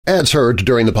Ads heard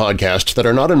during the podcast that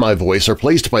are not in my voice are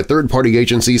placed by third-party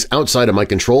agencies outside of my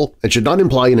control and should not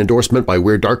imply an endorsement by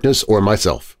Weird Darkness or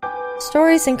myself.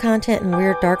 Stories and content in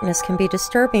Weird Darkness can be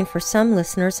disturbing for some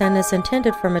listeners and is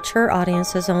intended for mature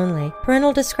audiences only.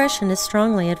 Parental discretion is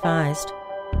strongly advised.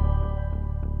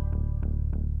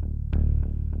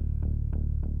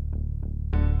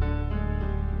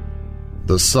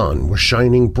 The sun was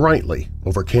shining brightly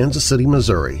over Kansas City,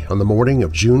 Missouri on the morning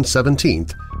of June 17,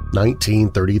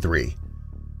 1933.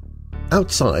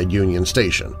 Outside Union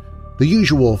Station, the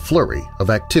usual flurry of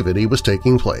activity was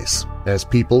taking place as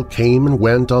people came and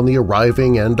went on the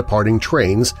arriving and departing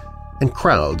trains and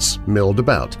crowds milled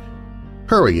about,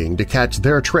 hurrying to catch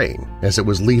their train as it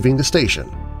was leaving the station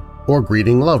or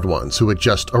greeting loved ones who had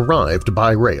just arrived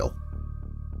by rail.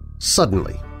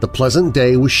 Suddenly, the pleasant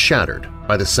day was shattered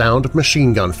by the sound of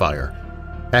machine gun fire,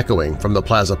 echoing from the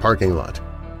plaza parking lot.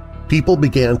 People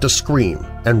began to scream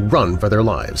and run for their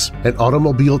lives, and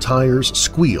automobile tires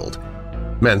squealed.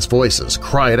 Men's voices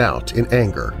cried out in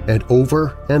anger, and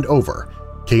over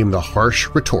came the harsh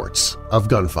retorts of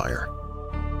gunfire.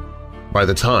 By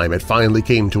the time it finally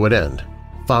came to an end,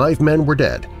 5 men were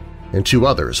dead and 2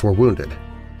 others were wounded.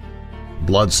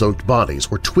 Blood-soaked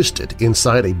bodies were twisted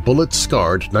inside a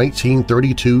bullet-scarred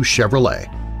 1932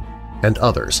 Chevrolet, and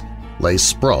others lay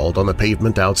sprawled on the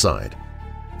pavement outside,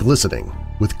 glistening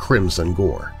with crimson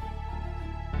gore.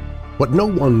 What no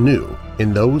one knew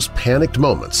in those panicked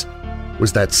moments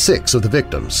was that 6 of the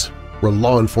victims were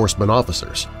law enforcement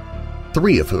officers,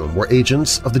 3 of whom were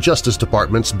agents of the Justice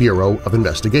Department's Bureau of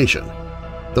Investigation,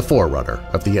 the forerunner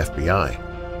of the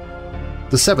FBI.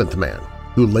 The 7th man,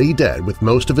 who lay dead with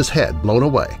most of his head blown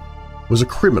away, was a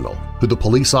criminal who the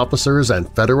police officers and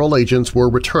federal agents were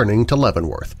returning to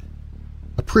Leavenworth,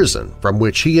 a prison from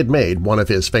which he had made one of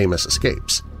his famous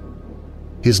escapes.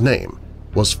 His name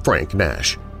was Frank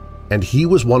Nash, and he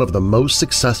was one of the most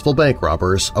successful bank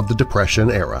robbers of the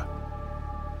Depression era.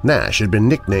 Nash had been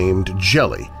nicknamed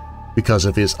Jelly because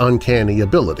of his uncanny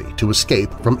ability to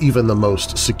escape from even the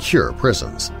most secure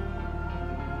prisons.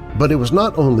 But it was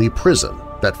not only prison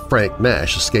that Frank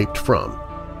Nash escaped from.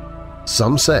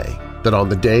 Some say that on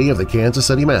the day of the Kansas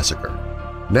City Massacre,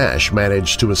 Nash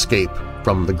managed to escape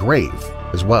from the grave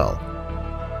as well.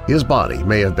 His body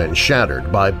may have been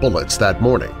shattered by bullets that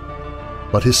morning,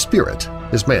 but his spirit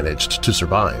has managed to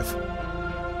survive.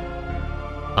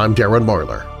 I'm Daryl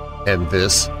Marlar, and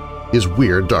this is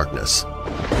Weird Darkness.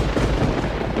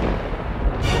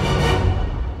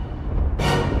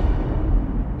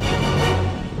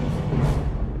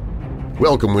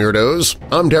 Welcome, Weirdos!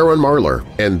 I'm Daryl Marlar,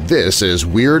 and this is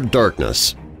Weird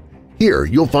Darkness. Here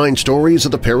you'll find stories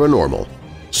of the paranormal,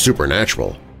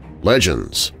 supernatural,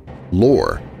 legends,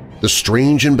 lore, the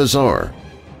strange and bizarre,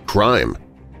 crime,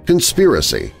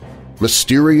 conspiracy,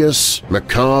 mysterious,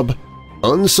 macabre,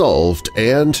 unsolved,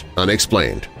 and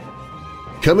unexplained.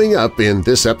 Coming up in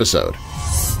this episode,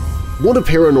 one of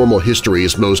paranormal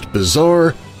history's most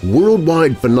bizarre,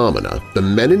 worldwide phenomena, the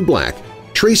Men in Black,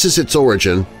 traces its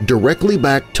origin directly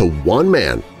back to one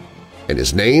man, and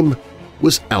his name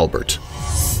was Albert.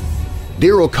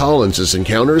 Daryl Collins'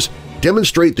 encounters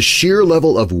demonstrate the sheer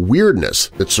level of weirdness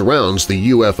that surrounds the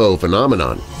UFO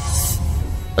phenomenon.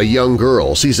 A young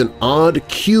girl sees an odd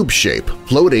cube shape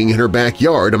floating in her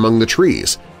backyard among the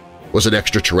trees. Was it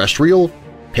extraterrestrial,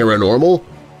 paranormal,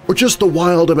 or just the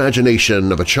wild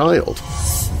imagination of a child?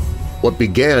 What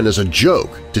began as a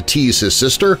joke to tease his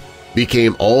sister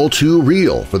became all too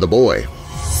real for the boy.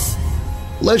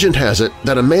 Legend has it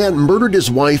that a man murdered his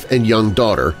wife and young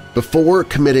daughter before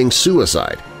committing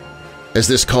suicide. Has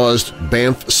this caused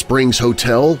Banff Springs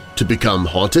Hotel to become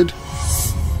haunted?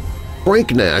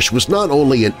 Frank Nash was not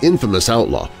only an infamous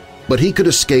outlaw, but he could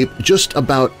escape just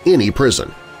about any prison,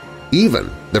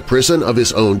 even the prison of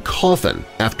his own coffin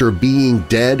after being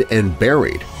dead and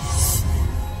buried.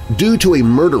 Due to a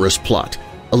murderous plot,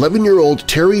 11-year-old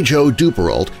Terry Jo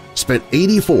Duperrault spent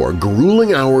 84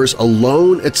 grueling hours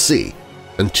alone at sea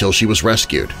until she was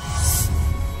rescued.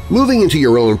 Moving into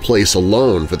your own place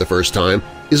alone for the first time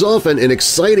is often an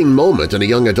exciting moment in a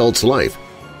young adult's life,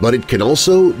 but it can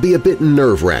also be a bit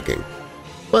nerve-wracking.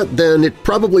 But then it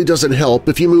probably doesn't help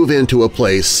if you move into a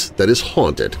place that is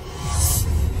haunted.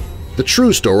 The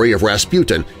true story of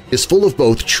Rasputin is full of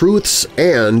both truths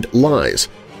and lies.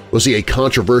 Was he a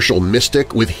controversial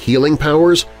mystic with healing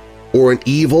powers, or an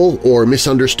evil or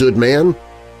misunderstood man?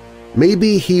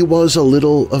 Maybe he was a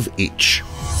little of each.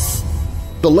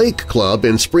 The Lake Club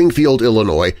in Springfield,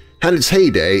 Illinois had its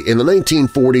heyday in the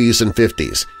 1940s and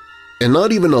 50s, and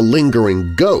not even a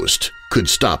lingering ghost could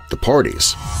stop the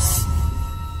parties.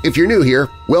 If you're new here,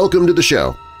 welcome to the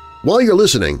show. While you're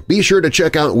listening, be sure to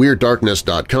check out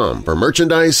WeirdDarkness.com for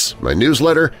merchandise, my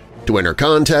newsletter, to enter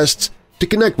contests, to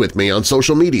connect with me on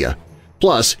social media.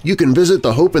 Plus, you can visit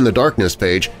the Hope in the Darkness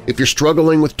page if you're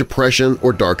struggling with depression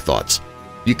or dark thoughts.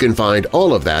 You can find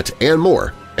all of that and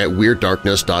more at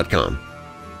WeirdDarkness.com.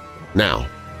 Now,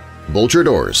 bolt your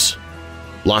doors,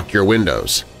 lock your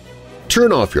windows,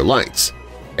 turn off your lights,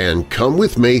 and come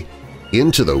with me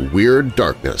into the Weird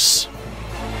Darkness.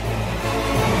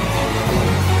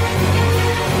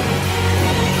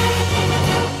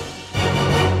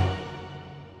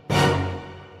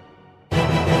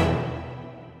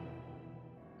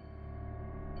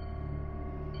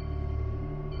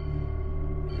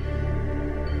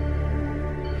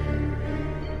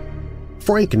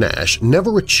 Frank Nash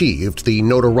never achieved the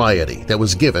notoriety that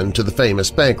was given to the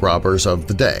famous bank robbers of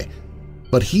the day,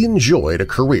 but he enjoyed a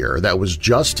career that was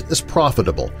just as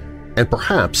profitable and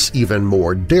perhaps even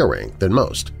more daring than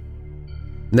most.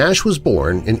 Nash was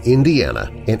born in Indiana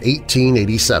in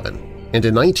 1887, and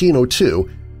in 1902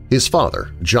 his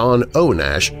father, John O.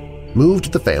 Nash,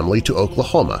 moved the family to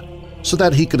Oklahoma so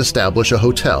that he could establish a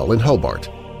hotel in Hobart.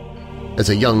 As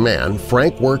a young man,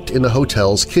 Frank worked in the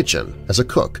hotel's kitchen as a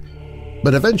cook,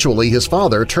 but eventually his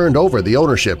father turned over the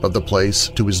ownership of the place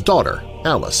to his daughter,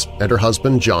 Alice, and her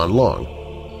husband, John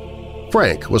Long.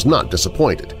 Frank was not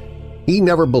disappointed. He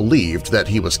never believed that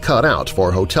he was cut out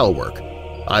for hotel work,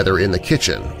 either in the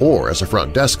kitchen or as a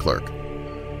front desk clerk.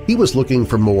 He was looking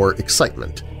for more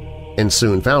excitement, and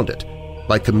soon found it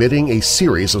by committing a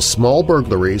series of small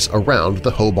burglaries around the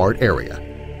Hobart area.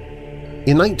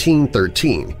 In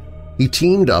 1913, he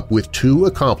teamed up with 2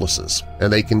 accomplices,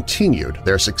 and they continued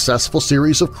their successful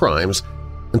series of crimes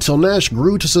until Nash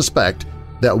grew to suspect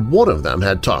that one of them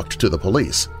had talked to the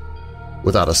police.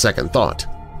 Without a second thought,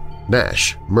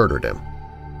 Nash murdered him.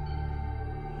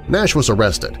 Nash was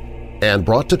arrested and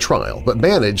brought to trial but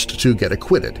managed to get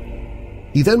acquitted.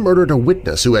 He then murdered a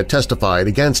witness who had testified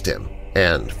against him,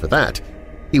 and for that,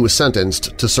 he was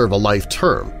sentenced to serve a life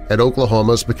term at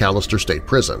Oklahoma's McAllister State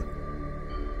Prison.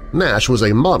 Nash was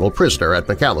a model prisoner at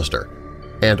McAllister,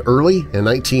 and early in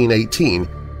 1918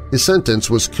 his sentence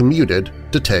was commuted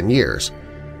to 10 years.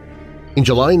 In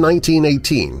July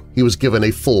 1918, he was given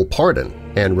a full pardon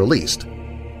and released.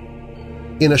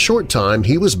 In a short time,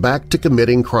 he was back to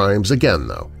committing crimes again,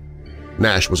 though.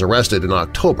 Nash was arrested in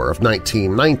October of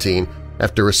 1919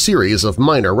 after a series of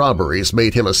minor robberies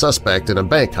made him a suspect in a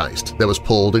bank heist that was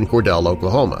pulled in Cordell,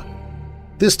 Oklahoma.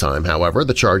 This time, however,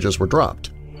 the charges were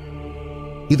dropped.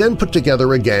 He then put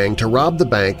together a gang to rob the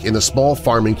bank in the small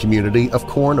farming community of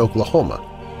Corn,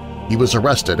 Oklahoma. He was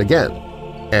arrested again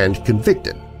and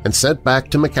convicted and sent back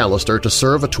to McAllister to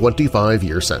serve a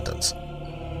 25-year sentence.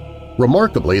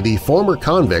 Remarkably, the former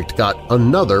convict got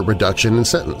another reduction in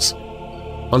sentence.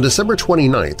 On December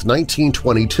 29,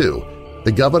 1922,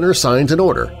 the governor signed an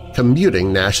order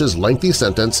commuting Nash's lengthy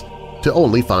sentence to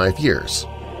only 5 years,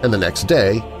 and the next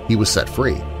day he was set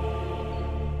free.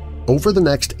 Over the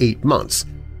next 8 months,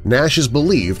 Nash is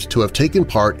believed to have taken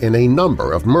part in a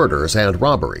number of murders and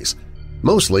robberies,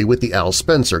 mostly with the Al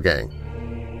Spencer gang.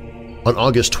 On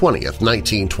August 20,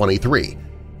 1923,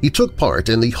 he took part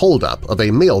in the holdup of a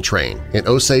mail train in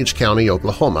Osage County,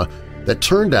 Oklahoma that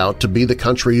turned out to be the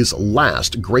country's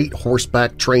last great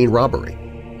horseback train robbery.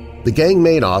 The gang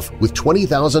made off with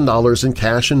 $20,000 in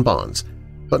cash and bonds,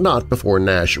 but not before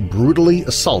Nash brutally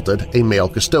assaulted a male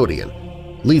custodian,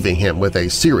 leaving him with a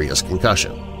serious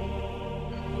concussion.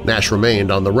 Nash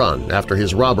remained on the run after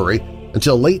his robbery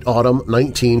until late autumn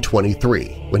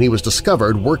 1923, when he was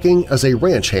discovered working as a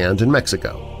ranch hand in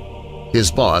Mexico.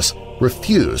 His boss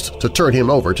refused to turn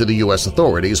him over to the U.S.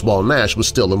 authorities while Nash was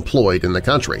still employed in the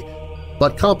country,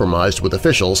 but compromised with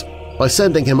officials by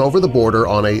sending him over the border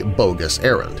on a bogus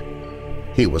errand.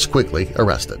 He was quickly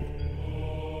arrested.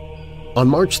 On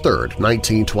March 3,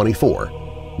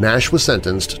 1924, Nash was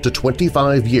sentenced to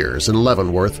 25 years in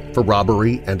Leavenworth for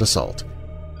robbery and assault.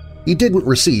 He didn't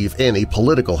receive any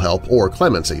political help or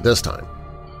clemency this time,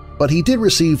 but he did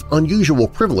receive unusual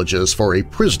privileges for a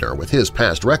prisoner with his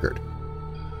past record.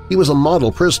 He was a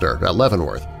model prisoner at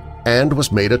Leavenworth and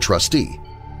was made a trustee.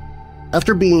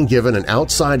 After being given an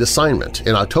outside assignment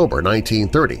in October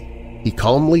 1930, he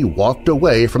calmly walked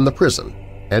away from the prison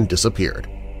and disappeared.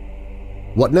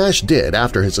 What Nash did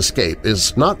after his escape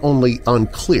is not only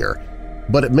unclear,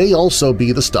 but it may also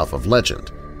be the stuff of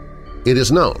legend. It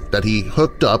is known that he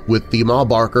hooked up with the Ma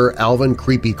Barker Alvin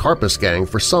Creepy Carpus gang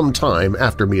for some time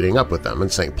after meeting up with them in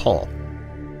St. Paul.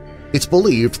 It's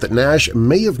believed that Nash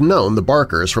may have known the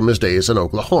Barkers from his days in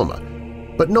Oklahoma,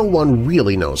 but no one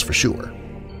really knows for sure.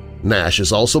 Nash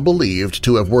is also believed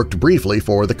to have worked briefly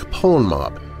for the Capone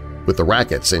mob, with the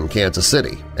rackets in Kansas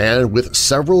City and with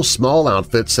several small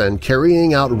outfits and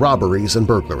carrying out robberies and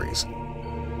burglaries.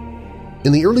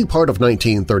 In the early part of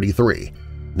 1933,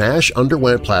 Nash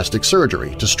underwent plastic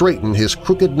surgery to straighten his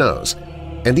crooked nose,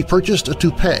 and he purchased a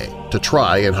toupee to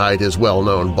try and hide his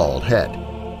well-known bald head.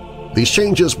 These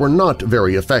changes were not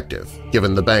very effective,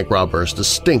 given the bank robber's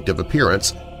distinctive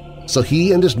appearance, so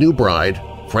he and his new bride,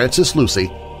 Frances Lucy,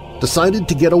 decided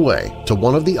to get away to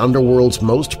one of the underworld's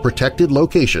most protected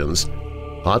locations,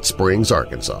 Hot Springs,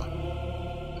 Arkansas.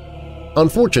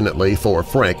 Unfortunately for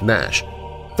Frank Nash,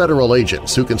 federal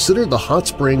agents who considered the Hot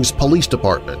Springs Police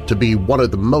Department to be one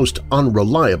of the most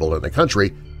unreliable in the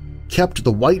country kept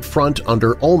the White Front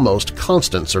under almost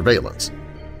constant surveillance.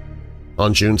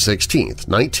 On June 16,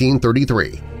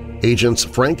 1933, agents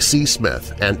Frank C.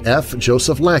 Smith and F.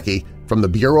 Joseph Lackey from the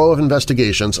Bureau of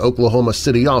Investigation's Oklahoma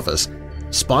City office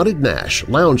spotted Nash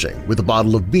lounging with a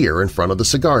bottle of beer in front of the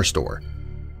cigar store.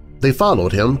 They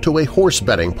followed him to a horse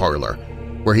betting parlor,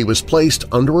 where he was placed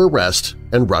under arrest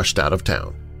and rushed out of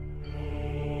town.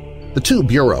 The two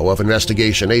Bureau of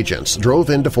Investigation agents drove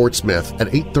into Fort Smith at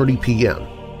 8:30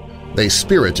 p.m. They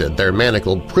spirited their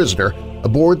manacled prisoner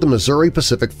aboard the Missouri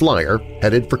Pacific Flyer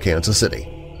headed for Kansas City.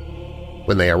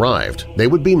 When they arrived, they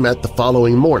would be met the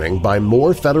following morning by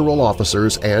more federal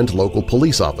officers and local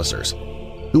police officers,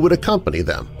 who would accompany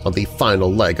them on the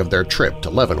final leg of their trip to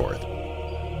Leavenworth.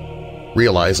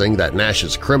 Realizing that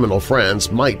Nash's criminal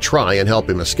friends might try and help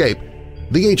him escape,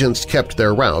 the agents kept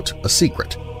their route a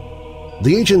secret.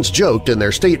 The agents joked in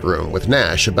their stateroom with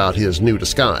Nash about his new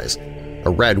disguise, a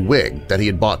red wig that he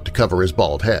had bought to cover his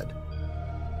bald head.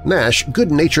 Nash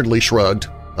good-naturedly shrugged,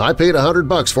 "I paid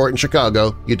 $100 for it in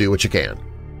Chicago, you do what you can."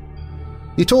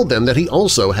 He told them that he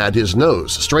also had his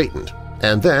nose straightened,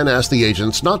 and then asked the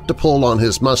agents not to pull on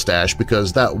his mustache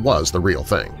because that was the real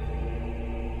thing.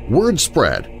 Word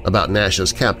spread about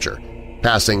Nash's capture,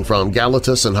 passing from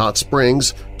Galatas and Hot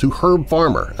Springs to Herb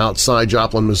Farmer outside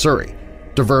Joplin, Missouri,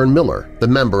 to Vern Miller, the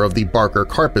member of the Barker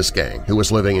Karpus gang who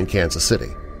was living in Kansas City.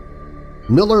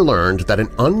 Miller learned that an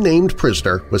unnamed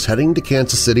prisoner was heading to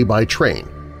Kansas City by train,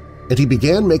 and he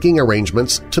began making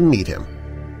arrangements to meet him.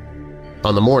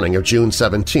 On the morning of June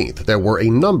 17th, there were a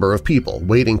number of people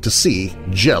waiting to see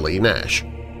Jelly Nash.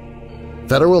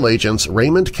 Federal agents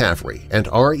Raymond Caffrey and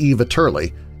R.E.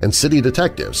 Vitterli and city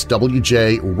detectives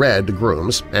W.J. Red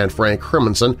Grooms and Frank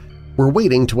Hermanson were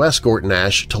waiting to escort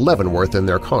Nash to Leavenworth in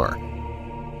their car.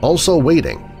 Also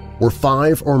waiting were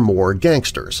 5 or more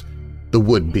gangsters, the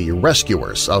would-be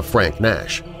rescuers of Frank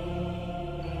Nash.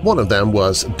 One of them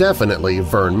was definitely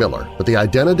Vern Miller, but the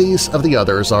identities of the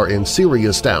others are in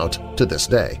serious doubt to this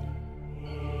day.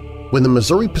 When the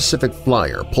Missouri Pacific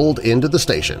Flyer pulled into the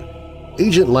station,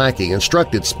 Agent Lackey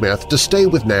instructed Smith to stay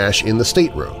with Nash in the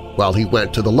stateroom while he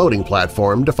went to the loading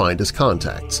platform to find his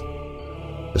contacts.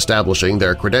 Establishing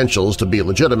their credentials to be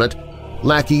legitimate,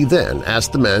 Lackey then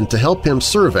asked the men to help him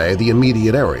survey the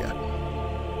immediate area.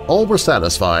 All were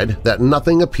satisfied that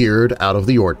nothing appeared out of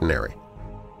the ordinary.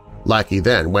 Lackey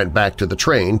then went back to the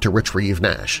train to retrieve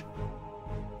Nash.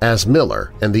 As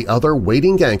Miller and the other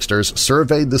waiting gangsters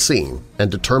surveyed the scene and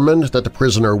determined that the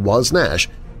prisoner was Nash,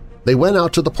 they went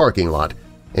out to the parking lot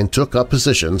and took up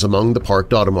positions among the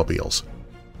parked automobiles.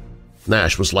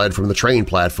 Nash was led from the train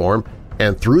platform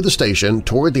and through the station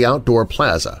toward the outdoor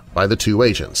plaza by the two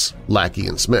agents, Lackey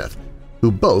and Smith,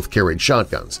 who both carried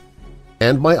shotguns,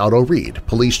 and by Otto Reed,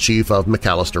 police chief of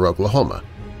McAlester, Oklahoma.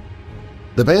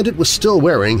 The bandit was still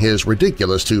wearing his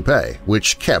ridiculous toupee,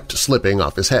 which kept slipping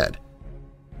off his head.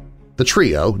 The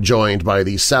trio, joined by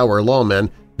the sour lawmen,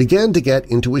 began to get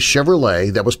into a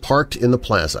Chevrolet that was parked in the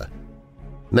plaza.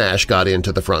 Nash got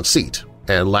into the front seat,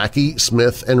 and Lackey,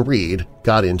 Smith, and Reed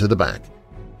got into the back.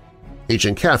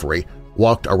 Agent Caffrey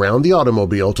walked around the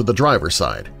automobile to the driver's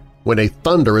side when a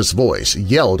thunderous voice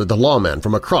yelled at the lawmen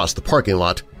from across the parking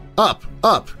lot, "Up!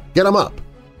 Up! Get 'em up!"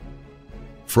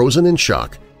 Frozen in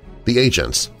shock, the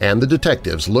agents and the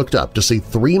detectives looked up to see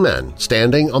 3 men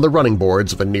standing on the running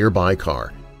boards of a nearby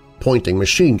car, pointing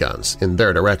machine guns in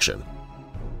their direction.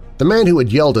 The man who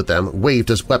had yelled at them waved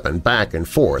his weapon back and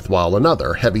forth while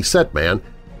another heavy-set man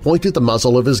pointed the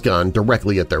muzzle of his gun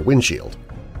directly at their windshield.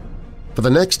 For the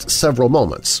next several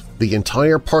moments, the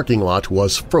entire parking lot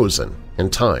was frozen in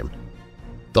time.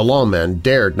 The lawmen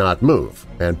dared not move,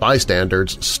 and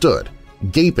bystanders stood,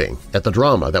 gaping at the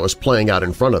drama that was playing out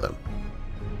in front of them.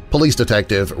 Police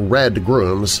Detective Red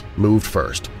Grooms moved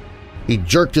first. He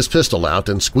jerked his pistol out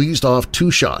and squeezed off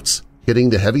 2 shots, hitting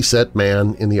the heavy-set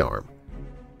man in the arm.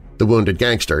 The wounded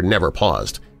gangster never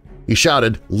paused. He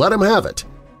shouted, "Let him have it!"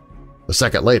 A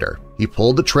second later, he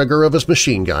pulled the trigger of his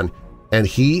machine gun, and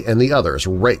he and the others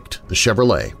raked the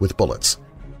Chevrolet with bullets.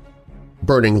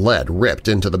 Burning lead ripped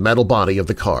into the metal body of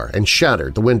the car and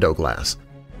shattered the window glass.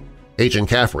 Agent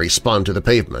Caffrey spun to the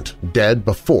pavement, dead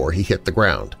before he hit the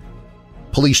ground.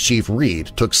 Police Chief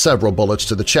Reed took several bullets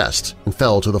to the chest and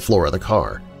fell to the floor of the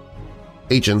car.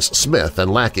 Agents Smith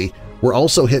and Lackey were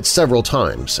also hit several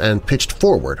times and pitched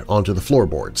forward onto the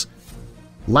floorboards.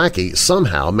 Lackey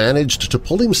somehow managed to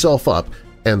pull himself up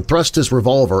and thrust his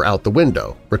revolver out the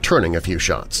window, returning a few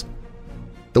shots.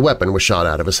 The weapon was shot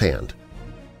out of his hand.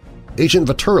 Agent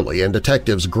Vitterli and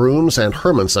Detectives Grooms and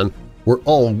Hermanson were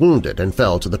all wounded and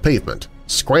fell to the pavement,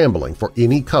 scrambling for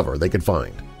any cover they could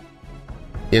find.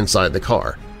 Inside the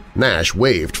car, Nash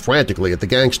waved frantically at the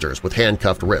gangsters with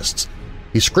handcuffed wrists.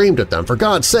 He screamed at them, "For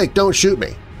God's sake, don't shoot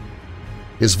me!"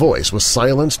 His voice was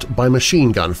silenced by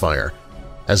machine gun fire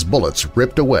as bullets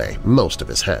ripped away most of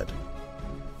his head.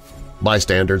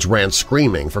 Bystanders ran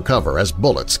screaming for cover as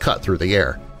bullets cut through the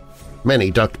air.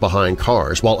 Many ducked behind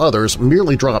cars while others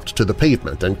merely dropped to the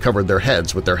pavement and covered their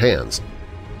heads with their hands.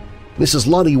 Mrs.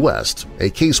 Lottie West, a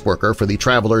caseworker for the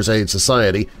Travelers Aid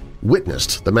Society,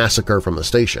 witnessed the massacre from the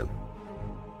station.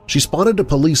 She spotted a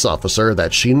police officer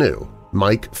that she knew,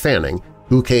 Mike Fanning,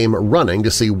 who came running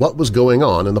to see what was going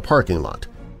on in the parking lot.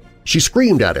 She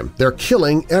screamed at him, "They're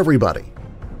killing everybody!"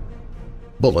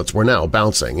 Bullets were now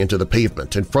bouncing into the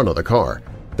pavement in front of the car.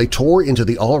 They tore into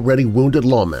the already wounded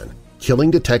lawmen,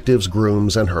 killing Detectives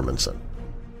Grooms and Hermanson.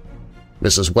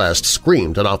 Mrs. West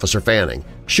screamed at Officer Fanning,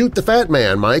 "Shoot the fat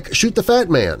man, Mike! Shoot the fat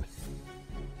man!"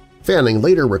 Fanning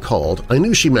later recalled, "I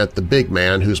knew she meant the big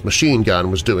man whose machine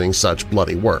gun was doing such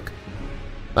bloody work.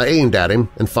 I aimed at him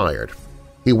and fired.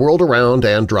 He whirled around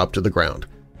and dropped to the ground.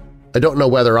 I don't know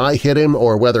whether I hit him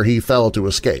or whether he fell to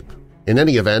escape. In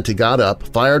any event, he got up,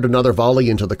 fired another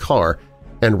volley into the car,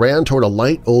 and ran toward a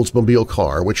light Oldsmobile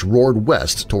car which roared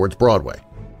west towards Broadway.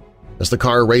 As the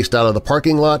car raced out of the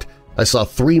parking lot, I saw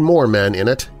 3 more men in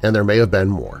it, and there may have been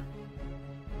more."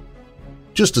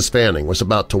 Just as Fanning was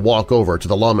about to walk over to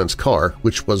the lawman's car,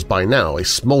 which was by now a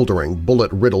smoldering,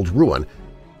 bullet-riddled ruin,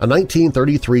 a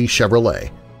 1933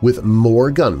 Chevrolet with more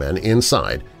gunmen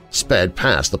inside sped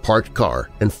past the parked car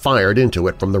and fired into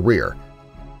it from the rear.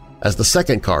 As the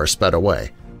second car sped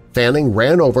away, Fanning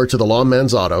ran over to the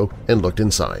lawman's auto and looked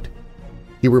inside.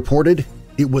 He reported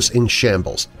it was in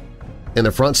shambles. In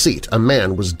the front seat, a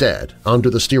man was dead under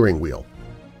the steering wheel.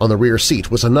 On the rear seat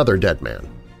was another dead man.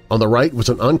 On the right was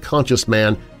an unconscious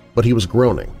man, but he was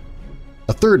groaning.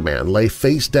 A third man lay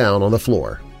face down on the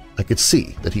floor. I could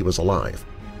see that he was alive.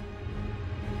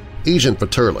 Agent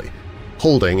Vitterli,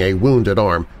 holding a wounded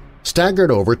arm,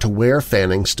 staggered over to where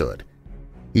Fanning stood.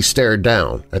 He stared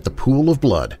down at the pool of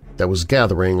blood that was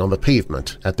gathering on the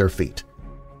pavement at their feet.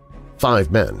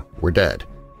 5 men were dead.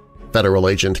 Federal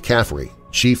Agent Caffrey,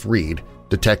 Chief Reed,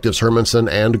 Detectives Hermanson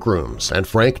and Grooms, and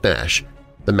Frank Nash,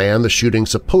 the man the shooting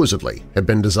supposedly had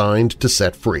been designed to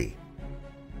set free.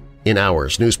 In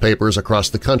hours, newspapers across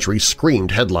the country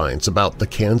screamed headlines about the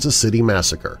Kansas City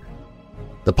Massacre.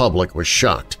 The public was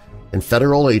shocked, and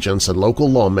federal agents and local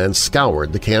lawmen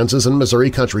scoured the Kansas and Missouri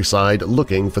countryside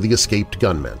looking for the escaped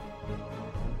gunmen.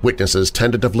 Witnesses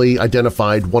tentatively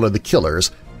identified one of the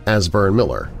killers as Vern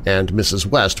Miller, and Mrs.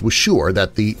 West was sure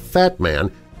that the fat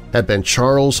man had been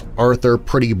Charles Arthur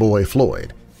Pretty Boy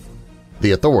Floyd.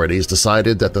 The authorities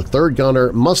decided that the third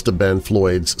gunner must have been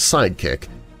Floyd's sidekick,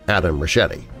 Adam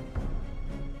Richetti.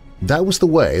 That was the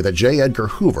way that J. Edgar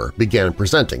Hoover began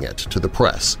presenting it to the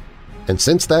press, and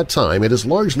since that time it has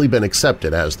largely been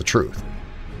accepted as the truth.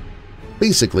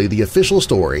 Basically, the official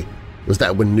story was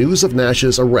that when news of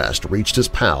Nash's arrest reached his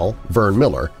pal, Vern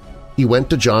Miller, he went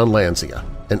to John Lanzia,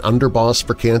 an underboss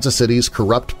for Kansas City's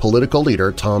corrupt political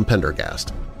leader Tom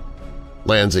Pendergast.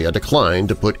 Lanzia declined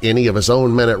to put any of his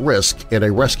own men at risk in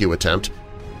a rescue attempt,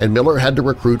 and Miller had to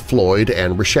recruit Floyd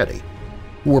and Richetti,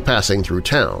 who were passing through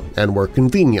town and were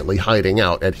conveniently hiding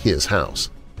out at his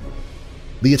house.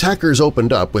 The attackers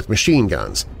opened up with machine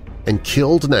guns and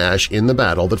killed Nash in the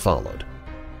battle that followed.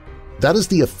 That is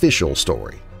the official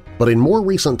story, but in more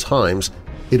recent times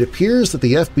it appears that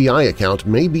the FBI account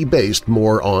may be based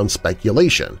more on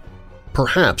speculation,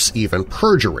 perhaps even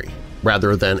perjury,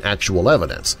 rather than actual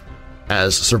evidence,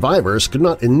 as survivors could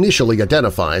not initially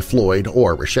identify Floyd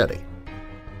or Richetti.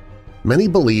 Many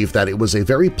believe that it was a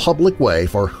very public way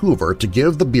for Hoover to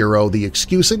give the Bureau the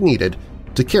excuse it needed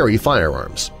to carry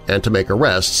firearms and to make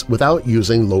arrests without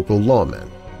using local lawmen.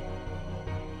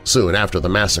 Soon after the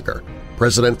massacre,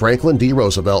 President Franklin D.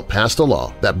 Roosevelt passed a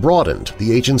law that broadened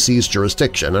the agency's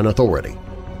jurisdiction and authority.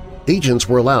 Agents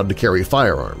were allowed to carry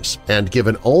firearms and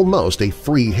given almost a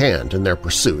free hand in their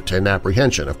pursuit and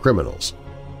apprehension of criminals.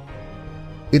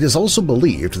 It is also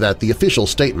believed that the official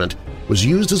statement was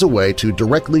used as a way to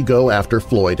directly go after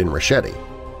Floyd and Rachetti.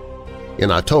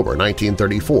 In October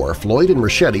 1934, Floyd and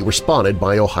Rachetti were spotted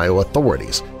by Ohio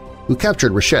authorities, who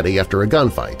captured Rachetti after a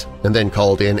gunfight and then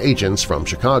called in agents from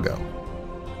Chicago.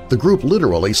 The group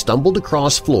literally stumbled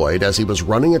across Floyd as he was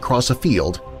running across a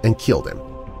field and killed him.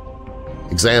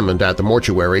 Examined at the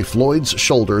mortuary, Floyd's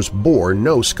shoulders bore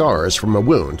no scars from a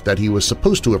wound that he was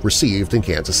supposed to have received in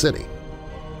Kansas City.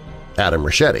 Adam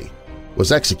Rachetti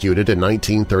was executed in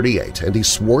 1938, and he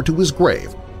swore to his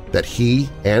grave that he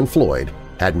and Floyd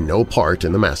had no part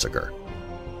in the massacre.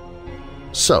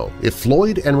 So, if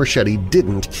Floyd and Rachetti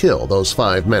didn't kill those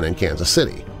 5 men in Kansas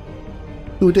City,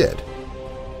 who did?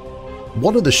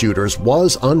 One of the shooters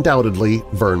was undoubtedly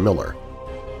Vern Miller.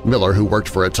 Miller, who worked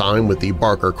for a time with the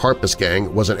Barker Karpus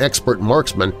gang, was an expert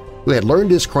marksman who had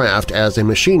learned his craft as a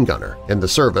machine gunner in the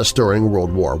service during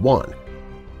World War I.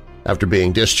 After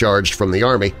being discharged from the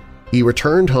Army, he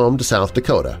returned home to South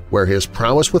Dakota, where his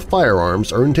prowess with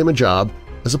firearms earned him a job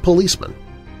as a policeman.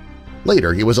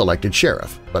 Later, he was elected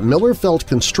sheriff, but Miller felt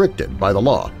constricted by the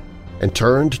law and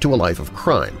turned to a life of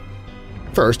crime,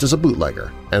 first as a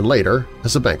bootlegger and later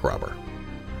as a bank robber.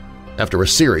 After a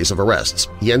series of arrests,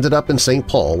 he ended up in St.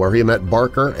 Paul, where he met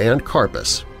Barker and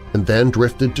Karpus, and then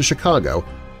drifted to Chicago,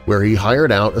 where he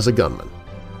hired out as a gunman.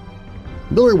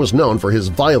 Miller was known for his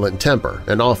violent temper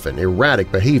and often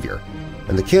erratic behavior,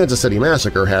 and the Kansas City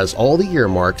Massacre has all the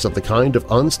earmarks of the kind of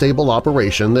unstable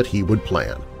operation that he would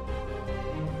plan.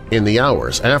 In the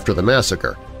hours after the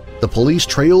massacre, the police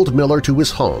trailed Miller to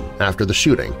his home after the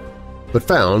shooting, but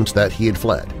found that he had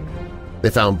fled. They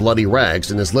found bloody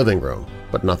rags in his living room,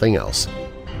 but nothing else.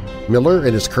 Miller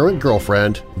and his current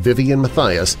girlfriend, Vivian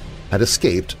Matthias, had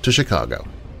escaped to Chicago.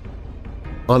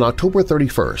 On October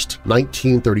 31,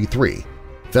 1933,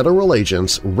 federal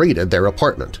agents raided their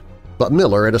apartment, but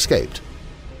Miller had escaped.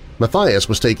 Matthias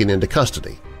was taken into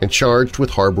custody and charged with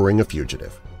harboring a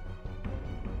fugitive.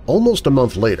 Almost a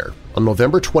month later, on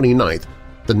November 29th,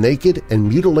 the naked and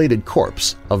mutilated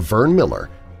corpse of Vern Miller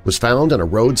was found in a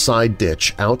roadside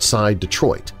ditch outside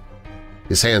Detroit.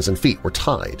 His hands and feet were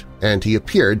tied, and he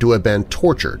appeared to have been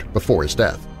tortured before his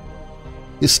death.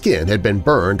 His skin had been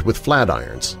burned with flat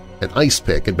irons, an ice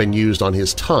pick had been used on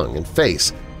his tongue and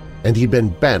face, and he'd been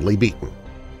badly beaten.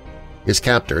 His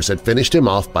captors had finished him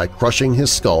off by crushing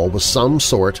his skull with some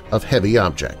sort of heavy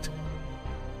object.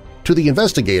 To the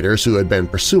investigators who had been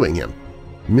pursuing him,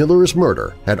 Miller's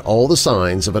murder had all the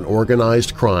signs of an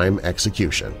organized crime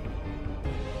execution.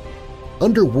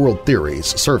 Underworld theories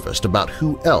surfaced about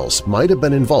who else might have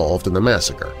been involved in the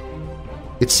massacre.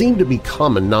 It seemed to be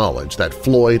common knowledge that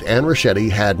Floyd and Rachetti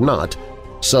had not,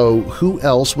 so who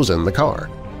else was in the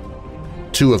car?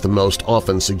 2 of the most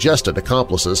often suggested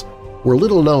accomplices were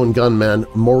little-known gunmen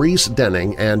Maurice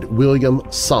Denning and William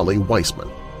Solly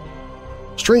Weissman.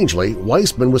 Strangely,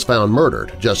 Weissman was found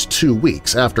murdered just 2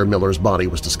 weeks after Miller's body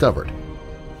was discovered.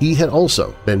 He had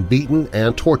also been beaten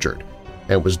and tortured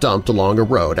and was dumped along a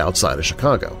road outside of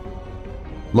Chicago.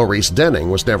 Maurice Denning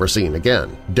was never seen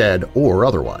again, dead or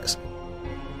otherwise.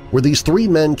 Were these 3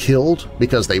 men killed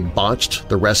because they botched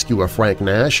the rescue of Frank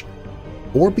Nash,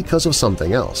 or because of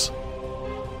something else?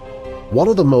 One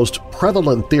of the most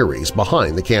prevalent theories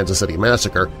behind the Kansas City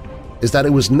Massacre is that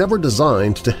it was never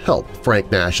designed to help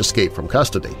Frank Nash escape from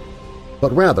custody,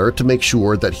 but rather to make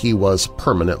sure that he was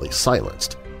permanently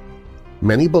silenced.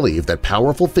 Many believe that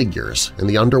powerful figures in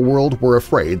the underworld were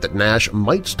afraid that Nash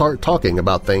might start talking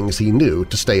about things he knew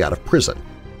to stay out of prison,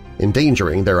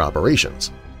 endangering their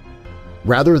operations.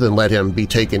 Rather than let him be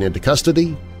taken into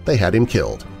custody, they had him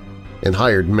killed, and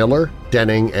hired Miller,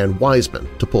 Denning, and Weissman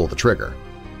to pull the trigger.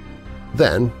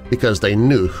 Then, because they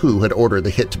knew who had ordered the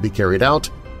hit to be carried out,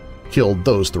 killed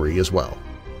those 3 as well.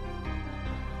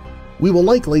 We will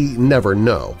likely never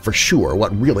know for sure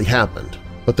what really happened,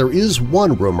 but there is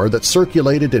one rumor that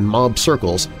circulated in mob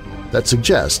circles that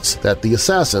suggests that the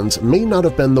assassins may not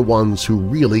have been the ones who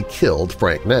really killed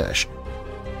Frank Nash.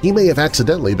 He may have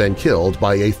accidentally been killed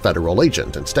by a federal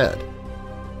agent instead.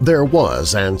 There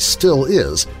was, and still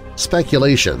is,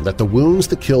 speculation that the wounds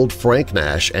that killed Frank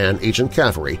Nash and Agent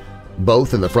Caffery,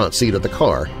 both in the front seat of the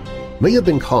car, may have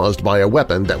been caused by a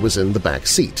weapon that was in the back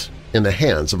seat, in the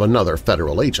hands of another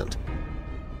federal agent.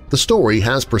 The story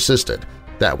has persisted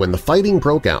that when the fighting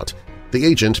broke out, the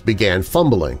agent began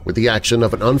fumbling with the action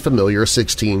of an unfamiliar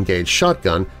 16-gauge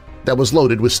shotgun that was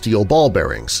loaded with steel ball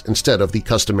bearings instead of the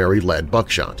customary lead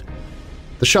buckshot.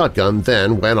 The shotgun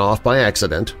then went off by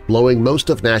accident, blowing most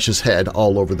of Nash's head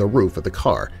all over the roof of the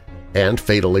car and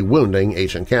fatally wounding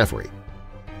Agent Caffery.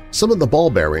 Some of the ball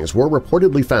bearings were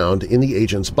reportedly found in the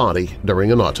agent's body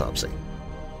during an autopsy.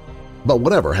 But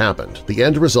whatever happened, the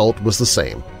end result was the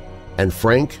same, and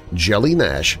Frank "Jelly"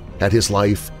 Nash had his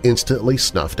life instantly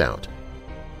snuffed out.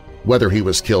 Whether he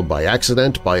was killed by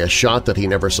accident by a shot that he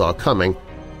never saw coming,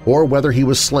 or whether he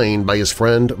was slain by his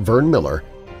friend Vern Miller,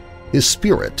 his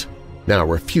spirit now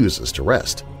refuses to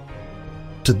rest.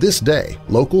 To this day,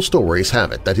 local stories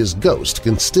have it that his ghost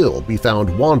can still be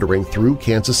found wandering through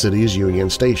Kansas City's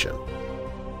Union Station.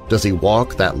 Does he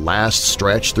walk that last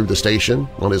stretch through the station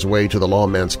on his way to the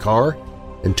lawman's car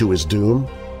and to his doom?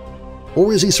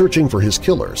 Or is he searching for his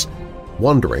killers,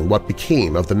 wondering what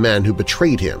became of the men who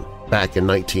betrayed him back in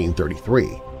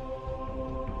 1933?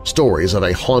 Stories of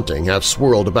a haunting have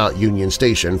swirled about Union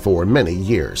Station for many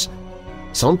years.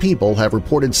 Some people have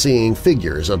reported seeing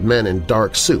figures of men in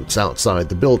dark suits outside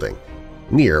the building,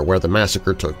 near where the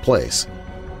massacre took place.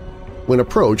 When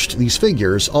approached, these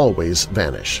figures always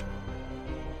vanish.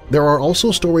 There are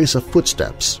also stories of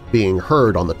footsteps being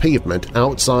heard on the pavement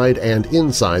outside and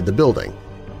inside the building,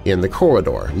 in the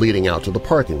corridor leading out to the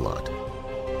parking lot.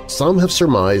 Some have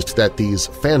surmised that these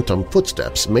phantom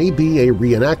footsteps may be a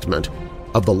reenactment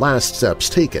of the last steps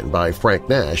taken by Frank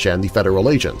Nash and the federal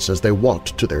agents as they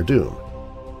walked to their doom.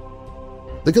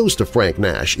 The ghost of Frank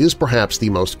Nash is perhaps the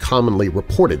most commonly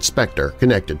reported specter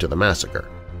connected to the massacre.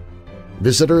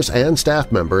 Visitors and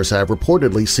staff members have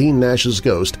reportedly seen Nash's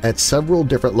ghost at several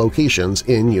different locations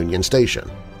in Union Station,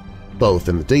 both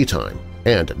in the daytime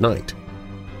and at night.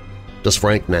 Does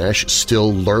Frank Nash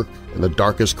still lurk in the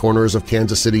darkest corners of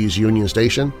Kansas City's Union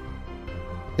Station?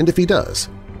 And if he does,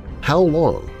 how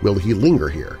long will he linger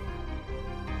here?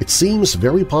 It seems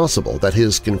very possible that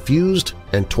his confused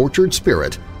and tortured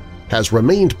spirit has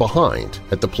remained behind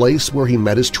at the place where he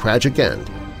met his tragic end,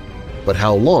 but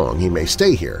how long he may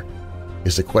stay here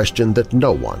is a question that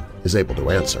no one is able to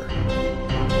answer.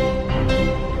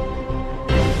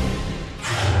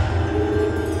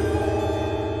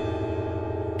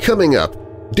 Coming up,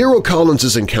 Daryl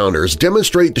Collins' encounters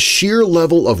demonstrate the sheer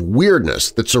level of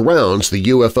weirdness that surrounds the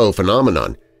UFO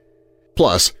phenomenon.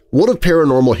 Plus, one of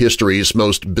paranormal history's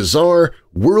most bizarre,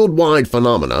 worldwide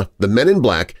phenomena, the Men in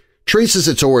Black, traces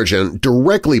its origin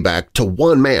directly back to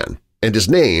one man, and his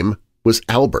name was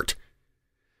Albert.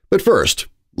 But first,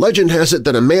 legend has it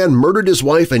that a man murdered his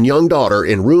wife and young daughter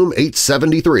in room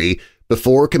 873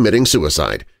 before committing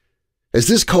suicide. Has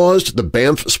this caused the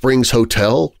Banff Springs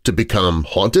Hotel to become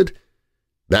haunted?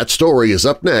 That story is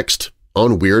up next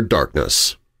on Weird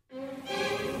Darkness.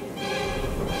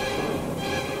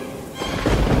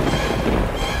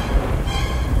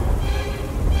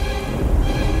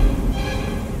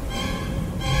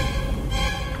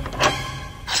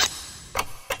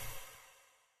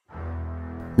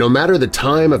 No matter the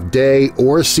time of day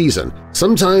or season,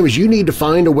 sometimes you need to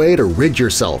find a way to rid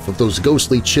yourself of those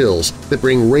ghostly chills that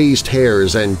bring raised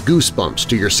hairs and goosebumps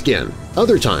to your skin.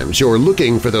 Other times you're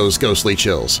looking for those ghostly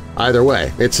chills. Either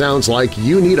way, it sounds like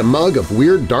you need a mug of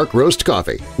Weird Dark Roast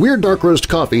coffee. Weird Dark Roast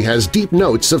coffee has deep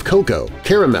notes of cocoa,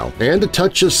 caramel, and a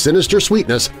touch of sinister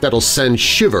sweetness that'll send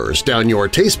shivers down your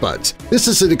taste buds. This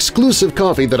is an exclusive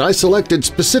coffee that I selected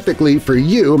specifically for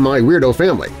you, my weirdo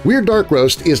family. Weird Dark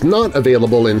Roast is not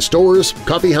available in stores,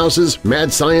 coffee houses,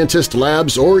 mad scientist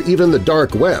labs, or even the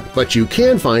dark web, but you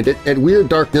can find it at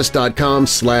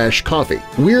weirddarkness.com/coffee.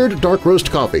 Weird Dark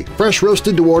Roast coffee, fresh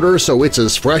roasted to order so it's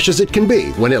as fresh as it can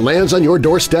be when it lands on your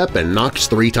doorstep and knocks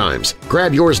 3 times.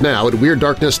 Grab yours now at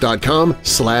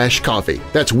weirddarkness.com/coffee.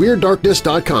 That's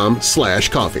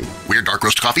weirddarkness.com/coffee. Weird Dark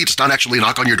Roast coffee does not actually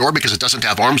knock on your door because it doesn't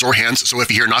have arms or hands, so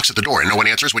if you hear knocks at the door and no one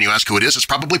answers when you ask who it is, it's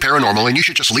probably paranormal and you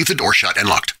should just leave the door shut and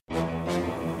locked.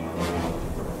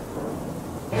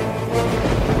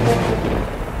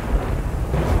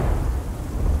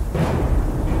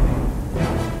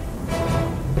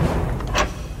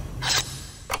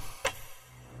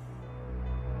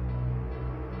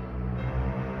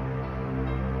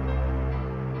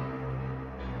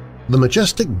 The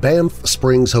majestic Banff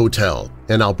Springs Hotel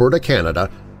in Alberta, Canada,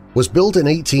 was built in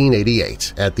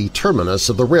 1888 at the terminus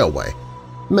of the railway,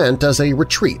 meant as a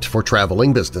retreat for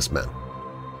traveling businessmen.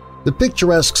 The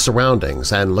picturesque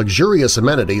surroundings and luxurious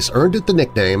amenities earned it the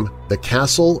nickname the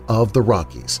Castle of the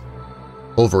Rockies.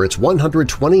 Over its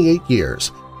 128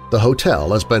 years, the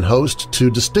hotel has been host to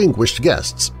distinguished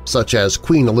guests such as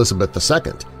Queen Elizabeth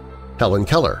II, Helen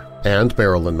Keller, and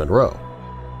Marilyn Monroe.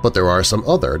 But there are some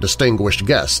other distinguished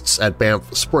guests at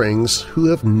Banff Springs who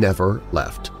have never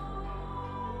left.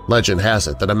 Legend has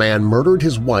it that a man murdered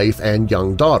his wife and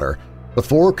young daughter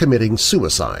before committing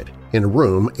suicide in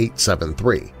room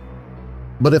 873.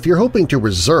 But if you're hoping to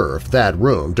reserve that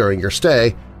room during your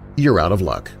stay, you're out of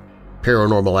luck.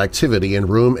 Paranormal activity in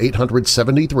room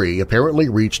 873 apparently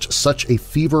reached such a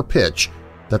fever pitch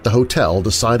that the hotel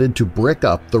decided to brick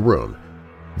up the room,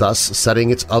 thus setting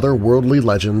its otherworldly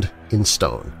legend in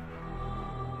stone.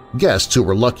 Guests who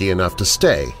were lucky enough to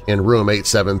stay in room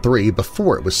 873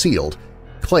 before it was sealed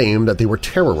claimed that they were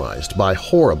terrorized by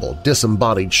horrible,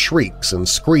 disembodied shrieks and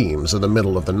screams in the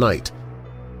middle of the night.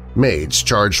 Maids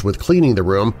charged with cleaning the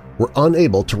room were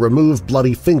unable to remove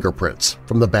bloody fingerprints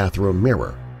from the bathroom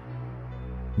mirror.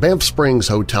 Banff Springs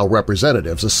Hotel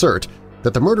representatives assert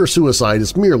that the murder-suicide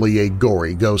is merely a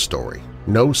gory ghost story.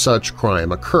 No such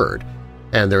crime occurred,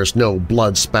 and there's no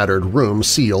blood-spattered room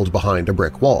sealed behind a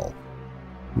brick wall.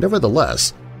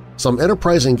 Nevertheless, some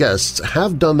enterprising guests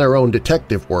have done their own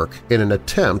detective work in an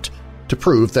attempt to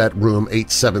prove that room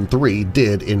 873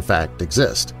 did in fact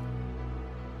exist.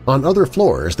 On other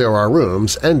floors there are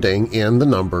rooms ending in the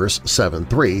numbers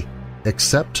 73,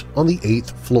 except on the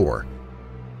 8th floor.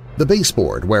 The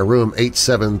baseboard where room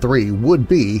 873 would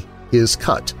be is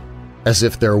cut, as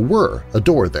if there were a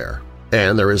door there,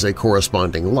 and there is a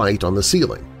corresponding light on the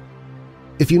ceiling.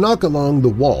 If you knock along the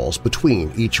walls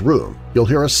between each room, you'll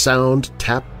hear a sound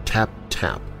tap, tap,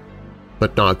 tap,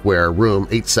 but knock where room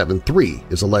 873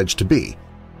 is alleged to be,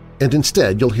 and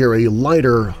instead you'll hear a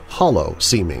lighter,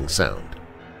 hollow-seeming sound.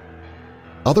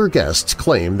 Other guests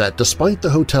claim that despite the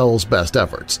hotel's best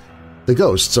efforts, the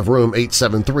ghosts of room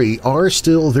 873 are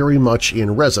still very much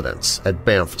in residence at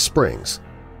Banff Springs.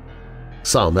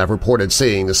 Some have reported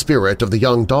seeing the spirit of the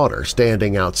young daughter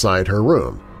standing outside her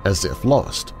room, as if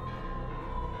lost.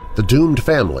 The doomed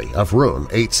family of room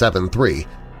 873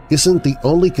 isn't the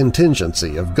only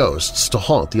contingency of ghosts to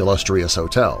haunt the illustrious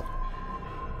hotel.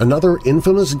 Another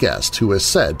infamous guest who is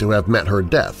said to have met her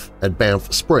death at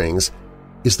Banff Springs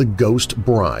is the Ghost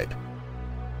Bride.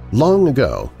 Long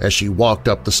ago, as she walked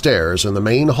up the stairs in the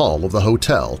main hall of the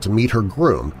hotel to meet her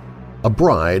groom, a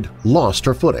bride lost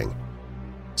her footing.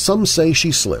 Some say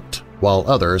she slipped, while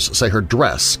others say her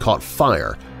dress caught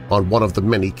fire on one of the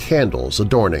many candles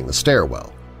adorning the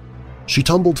stairwell. She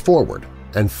tumbled forward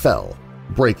and fell,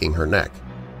 breaking her neck.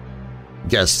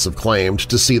 Guests have claimed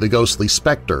to see the ghostly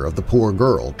specter of the poor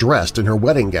girl dressed in her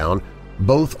wedding gown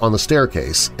both on the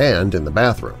staircase and in the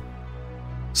bathroom.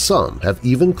 Some have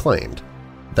even claimed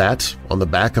that, on the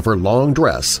back of her long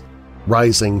dress,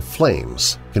 rising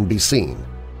flames can be seen.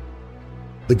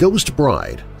 The Ghost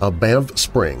Bride of Banff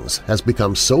Springs has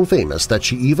become so famous that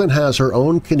she even has her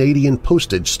own Canadian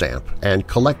postage stamp and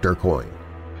collector coin.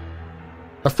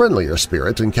 A friendlier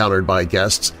spirit encountered by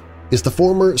guests is the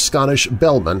former Scottish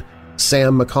bellman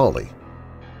Sam Macaulay.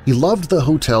 He loved the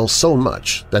hotel so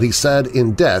much that he said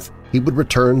in death he would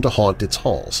return to haunt its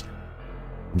halls.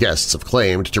 Guests have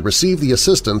claimed to receive the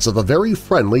assistance of a very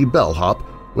friendly bellhop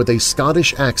with a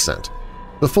Scottish accent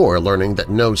before learning that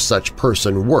no such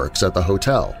person works at the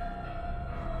hotel.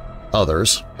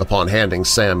 Others, upon handing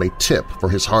Sam a tip for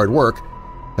his hard work,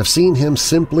 have seen him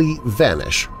simply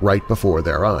vanish right before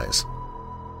their eyes.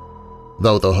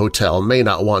 Though the hotel may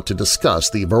not want to discuss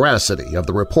the veracity of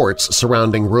the reports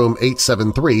surrounding room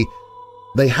 873,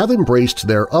 they have embraced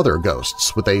their other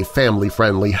ghosts with a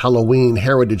family-friendly Halloween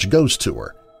Heritage Ghost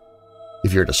Tour.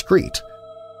 If you're discreet,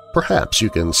 perhaps you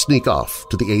can sneak off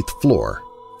to the 8th floor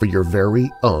for your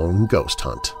very own ghost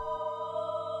hunt.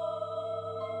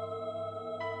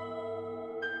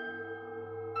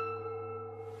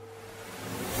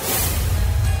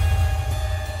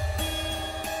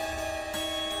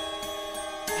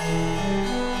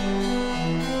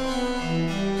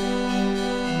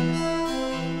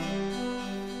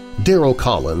 Daryl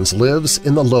Collins lives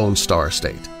in the Lone Star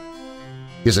State.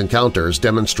 His encounters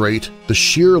demonstrate the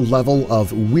sheer level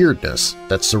of weirdness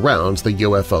that surrounds the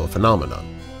UFO phenomenon.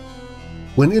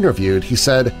 When interviewed, he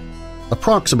said,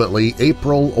 "Approximately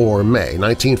April or May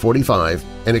 1945,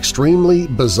 an extremely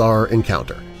bizarre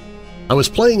encounter. I was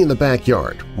playing in the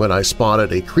backyard when I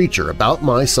spotted a creature about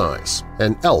my size,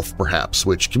 an elf perhaps,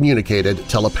 which communicated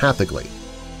telepathically.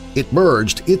 It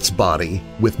merged its body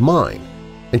with mine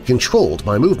and controlled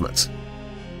my movements.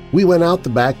 We went out the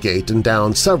back gate and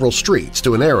down several streets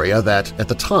to an area that at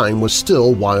the time was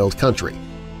still wild country.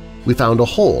 We found a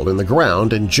hole in the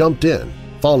ground and jumped in,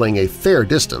 falling a fair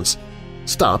distance,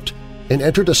 stopped, and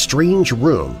entered a strange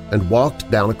room and walked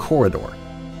down a corridor.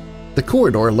 The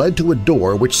corridor led to a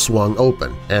door which swung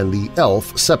open, and the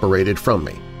elf separated from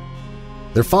me.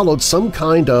 There followed some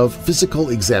kind of physical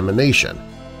examination.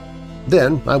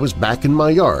 Then I was back in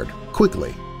my yard,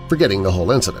 quickly, forgetting the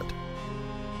whole incident.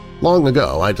 Long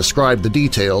ago, I described the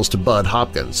details to Bud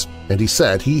Hopkins, and he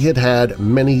said he had had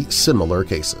many similar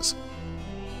cases."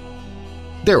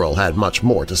 Daryl had much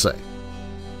more to say.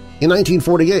 "In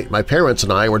 1948, my parents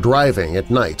and I were driving at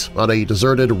night on a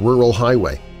deserted rural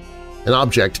highway. an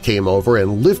object came over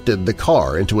and lifted the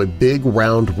car into a big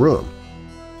round room.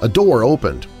 A door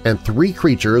opened, and 3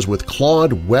 creatures with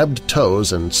clawed, webbed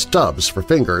toes and stubs for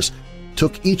fingers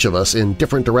took each of us in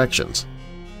different directions.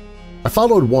 I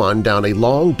followed one down a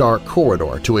long, dark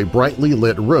corridor to a brightly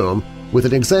lit room with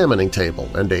an examining table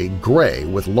and a gray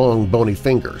with long, bony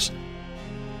fingers.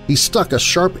 He stuck a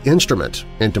sharp instrument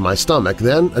into my stomach,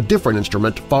 then a different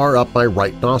instrument far up my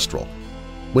right nostril.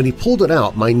 When he pulled it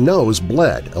out, my nose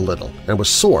bled a little and was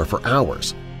sore for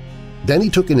hours. Then he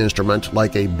took an instrument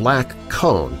like a black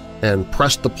cone and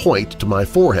pressed the point to my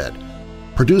forehead,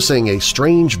 producing a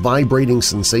strange vibrating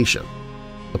sensation.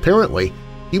 Apparently,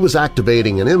 he was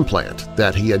activating an implant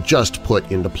that he had just put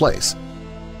into place.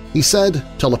 He said,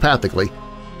 telepathically,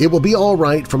 "It will be all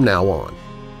right from now on."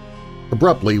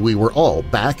 Abruptly, we were all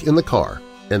back in the car,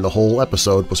 and the whole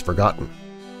episode was forgotten.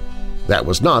 That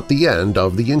was not the end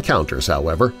of the encounters,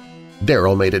 however.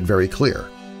 Daryl made it very clear.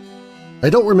 I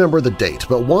don't remember the date,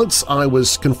 but once I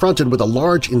was confronted with a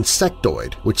large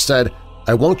insectoid which said,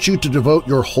 "I want you to devote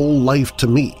your whole life to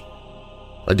me."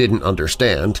 I didn't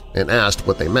understand and asked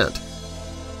what they meant.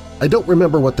 I don't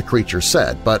remember what the creature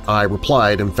said, but I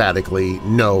replied emphatically,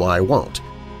 "No, I won't."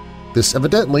 This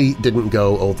evidently didn't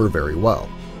go over very well.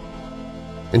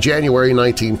 In January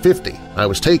 1950, I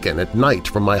was taken at night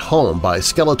from my home by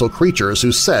skeletal creatures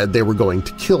who said they were going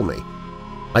to kill me.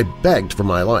 I begged for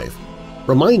my life,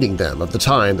 reminding them of the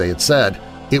time they had said,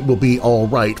 "It will be all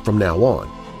right from now on."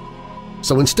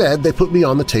 So instead, they put me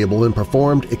on the table and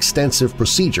performed extensive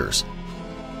procedures.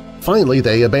 Finally,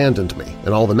 they abandoned me,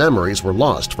 and all the memories were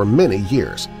lost for many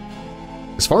years.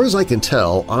 As far as I can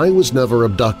tell, I was never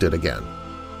abducted again.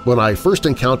 When I first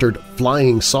encountered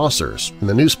flying saucers in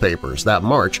the newspapers that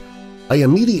March, I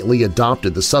immediately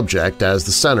adopted the subject as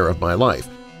the center of my life,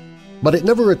 but it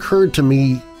never occurred to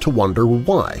me to wonder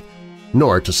why,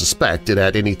 nor to suspect it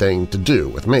had anything to do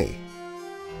with me.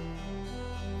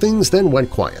 Things then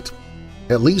went quiet,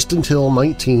 at least until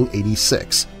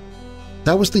 1986.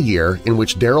 That was the year in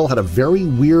which Daryl had a very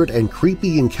weird and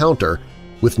creepy encounter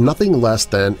with nothing less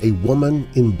than a woman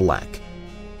in black.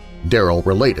 Daryl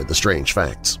related the strange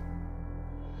facts.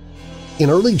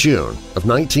 In early June of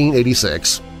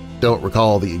 1986, don't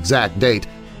recall the exact date,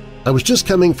 I was just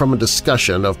coming from a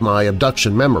discussion of my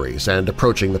abduction memories and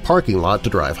approaching the parking lot to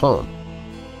drive home.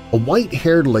 A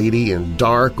white-haired lady in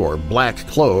dark or black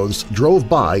clothes drove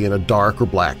by in a dark or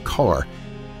black car.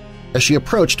 As she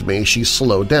approached me, she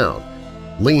slowed down,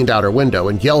 leaned out her window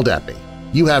and yelled at me,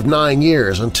 "You have 9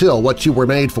 years until what you were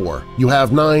made for. You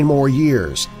have 9 more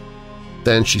years."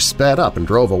 Then she sped up and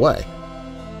drove away.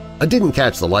 I didn't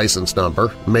catch the license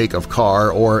number, make of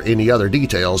car, or any other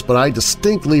details, but I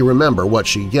distinctly remember what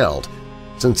she yelled,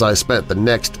 since I spent the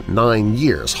next 9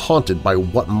 years haunted by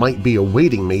what might be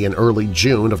awaiting me in early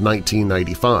June of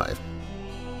 1995.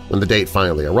 When the date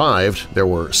finally arrived, there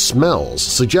were smells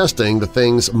suggesting the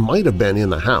things might have been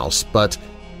in the house, but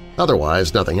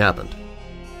otherwise nothing happened.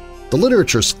 The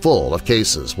literature's full of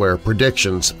cases where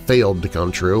predictions failed to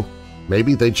come true.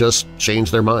 Maybe they just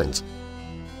changed their minds.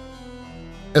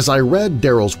 As I read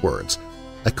Daryl's words,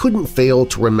 I couldn't fail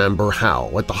to remember how,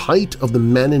 at the height of the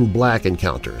Men in Black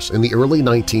encounters in the early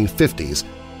 1950s,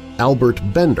 Albert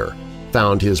Bender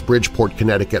found his Bridgeport,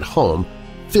 Connecticut home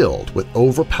filled with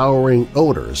overpowering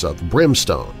odors of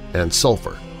brimstone and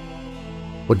sulfur.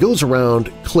 What goes around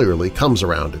clearly comes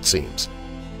around, it seems.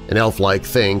 An elf-like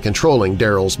thing controlling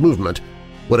Daryl's movement,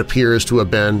 what appears to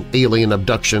have been alien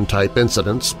abduction-type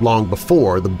incidents long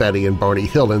before the Betty and Barney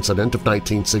Hill incident of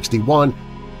 1961,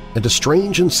 and a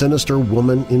strange and sinister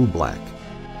woman in black.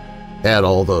 Add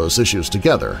all those issues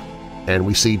together, and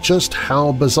we see just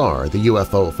how bizarre the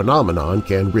UFO phenomenon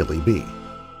can really be.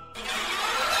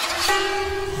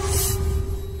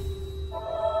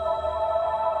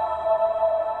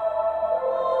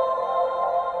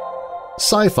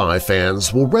 Sci-fi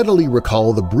fans will readily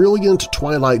recall the brilliant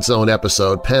Twilight Zone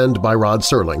episode penned by Rod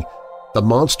Serling, "The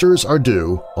Monsters Are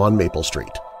Due on Maple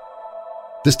Street."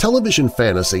 This television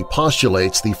fantasy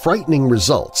postulates the frightening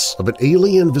results of an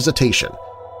alien visitation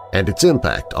and its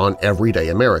impact on everyday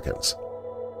Americans.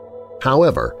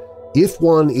 However, if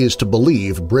one is to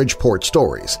believe Bridgeport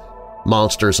stories,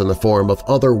 monsters in the form of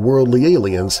otherworldly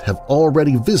aliens have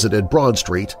already visited Broad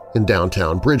Street in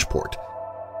downtown Bridgeport.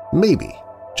 Maybe,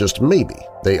 just maybe,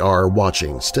 they are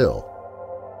watching still.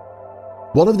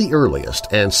 One of the earliest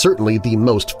and certainly the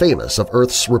most famous of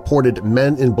Earth's reported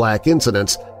Men in Black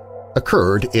incidents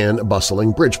occurred in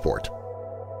bustling Bridgeport.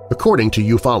 According to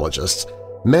ufologists,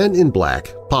 Men in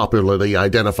Black, popularly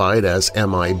identified as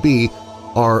MIB,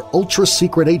 are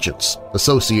ultra-secret agents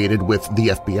associated with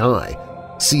the FBI,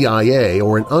 CIA,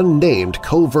 or an unnamed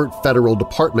covert federal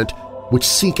department which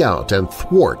seek out and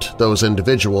thwart those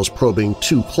individuals probing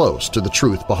too close to the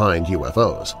truth behind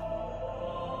UFOs.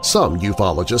 Some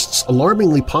ufologists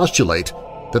alarmingly postulate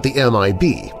that the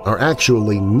MIB are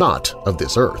actually not of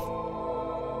this Earth.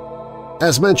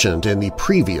 As mentioned in the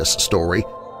previous story,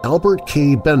 Albert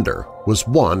K. Bender was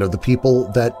one of the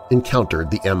people that encountered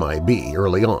the MIB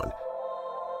early on.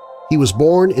 He was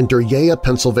born in Duryea,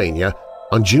 Pennsylvania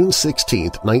on June 16,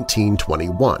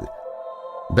 1921.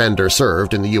 Bender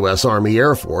served in the U.S. Army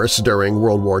Air Force during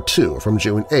World War II from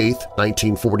June 8,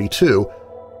 1942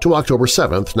 to October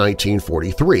 7,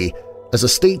 1943 as a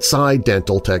stateside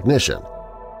dental technician.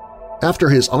 After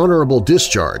his honorable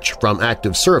discharge from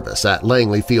active service at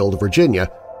Langley Field, Virginia,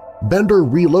 Bender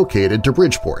relocated to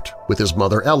Bridgeport with his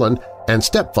mother Ellen and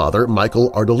stepfather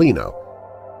Michael Ardolino.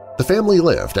 The family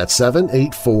lived at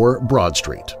 784 Broad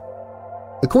Street.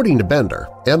 According to Bender,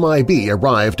 MIB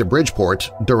arrived at Bridgeport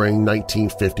during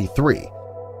 1953.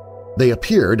 They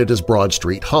appeared at his Broad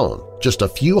Street home, just a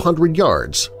few hundred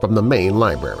yards from the main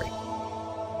library.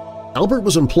 Albert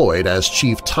was employed as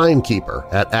chief timekeeper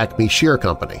at Acme Shear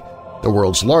Company, the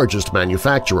world's largest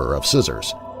manufacturer of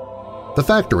scissors. The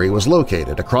factory was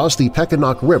located across the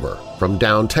Peckinock River from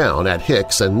downtown at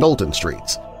Hicks and Knowlton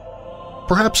Streets.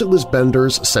 Perhaps it was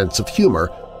Bender's sense of humor,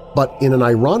 but in an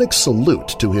ironic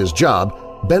salute to his job,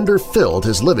 Bender filled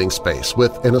his living space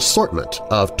with an assortment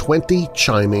of 20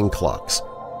 chiming clocks.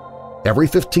 Every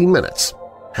 15 minutes,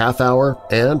 half-hour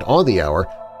and on the hour,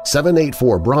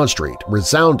 784 Broad Street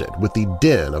resounded with the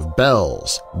din of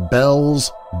bells,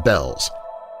 bells, bells.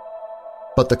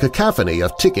 But the cacophony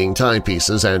of ticking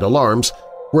timepieces and alarms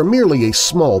were merely a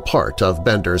small part of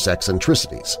Bender's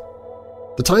eccentricities.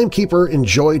 The timekeeper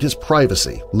enjoyed his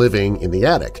privacy living in the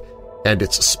attic and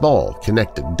its small,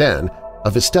 connected den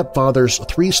of his stepfather's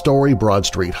three-story Broad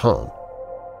Street home.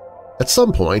 At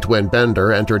some point when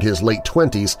Bender entered his late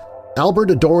 20s,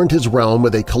 Albert adorned his realm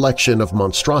with a collection of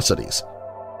monstrosities,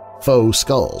 faux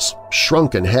skulls,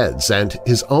 shrunken heads, and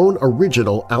his own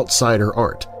original outsider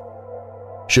art.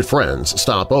 Should friends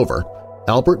stop over,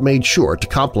 Albert made sure to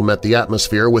complement the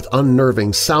atmosphere with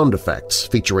unnerving sound effects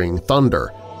featuring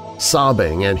thunder,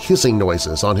 sobbing, and hissing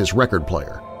noises on his record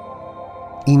player.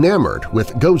 Enamored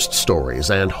with ghost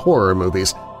stories and horror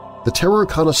movies, the terror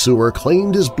connoisseur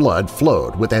claimed his blood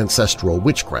flowed with ancestral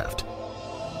witchcraft.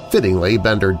 Fittingly,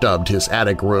 Bender dubbed his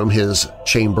attic room his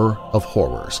Chamber of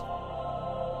Horrors.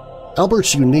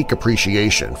 Albert's unique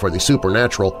appreciation for the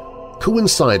supernatural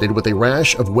coincided with a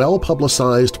rash of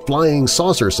well-publicized flying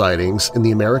saucer sightings in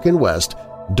the American West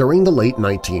during the late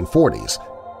 1940s,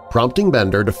 prompting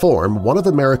Bender to form one of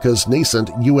America's nascent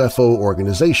UFO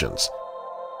organizations.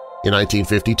 In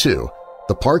 1952,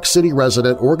 the Park City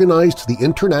resident organized the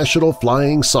International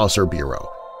Flying Saucer Bureau.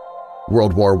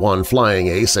 World War I flying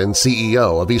ace and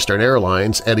CEO of Eastern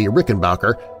Airlines Eddie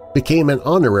Rickenbacker became an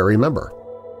honorary member.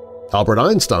 Albert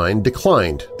Einstein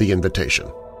declined the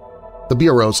invitation. The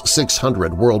Bureau's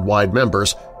 600 worldwide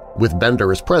members, with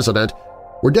Bender as president,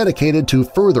 were dedicated to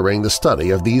furthering the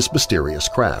study of these mysterious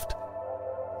craft.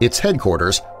 Its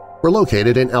headquarters were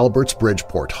located in Albert's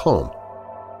Bridgeport home.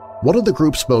 One of the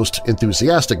group's most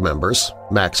enthusiastic members,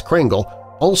 Max Kringle,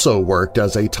 also worked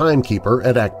as a timekeeper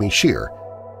at Acme Shear.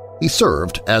 He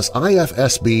served as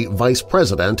IFSB vice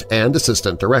president and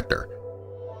assistant director.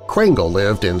 Kringle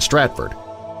lived in Stratford.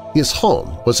 His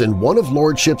home was in one of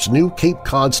Lordship's new Cape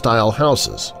Cod-style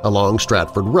houses along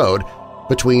Stratford Road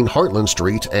between Heartland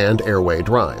Street and Airway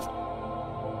Drive.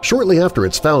 Shortly after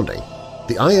its founding,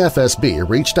 the IFSB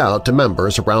reached out to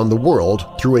members around the world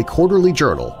through a quarterly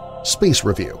journal, Space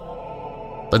Review.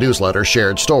 The newsletter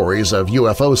shared stories of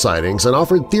UFO sightings and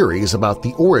offered theories about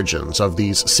the origins of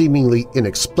these seemingly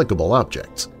inexplicable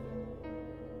objects.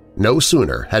 No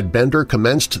sooner had Bender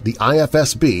commenced the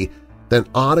IFSB than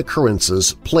odd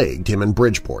occurrences plagued him in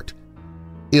Bridgeport.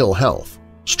 Ill health,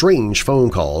 strange phone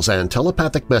calls, and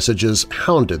telepathic messages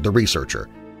hounded the researcher.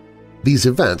 These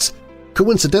events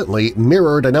coincidentally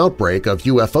mirrored an outbreak of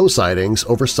UFO sightings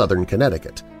over southern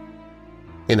Connecticut.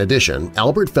 In addition,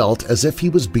 Albert felt as if he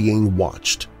was being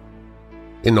watched.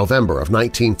 In November of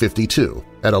 1952,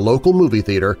 at a local movie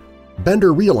theater,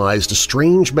 Bender realized a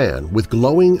strange man with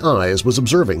glowing eyes was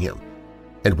observing him,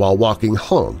 and while walking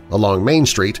home along Main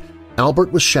Street,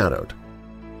 Albert was shadowed.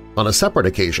 On a separate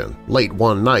occasion, late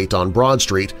one night on Broad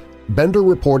Street, Bender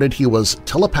reported he was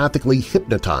telepathically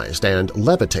hypnotized and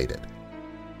levitated.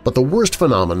 But the worst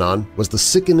phenomenon was the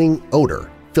sickening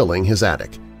odor filling his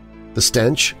attic, the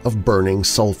stench of burning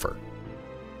sulfur.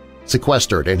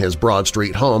 Sequestered in his Broad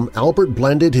Street home, Albert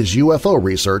blended his UFO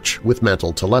research with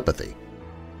mental telepathy.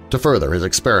 To further his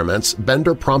experiments,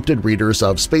 Bender prompted readers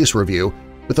of Space Review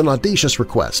with an audacious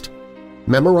request: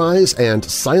 memorize and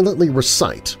silently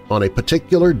recite on a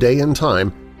particular day and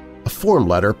time a form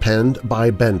letter penned by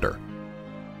Bender.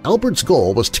 Albert's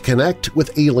goal was to connect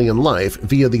with alien life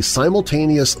via the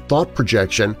simultaneous thought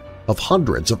projection of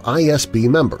hundreds of ISB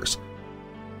members.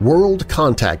 World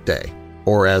Contact Day,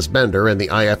 or as Bender and the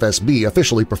IFSB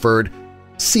officially preferred,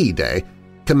 Sea Day,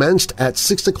 commenced at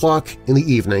 6 o'clock in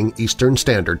the evening Eastern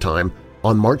Standard Time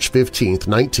on March 15,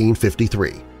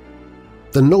 1953.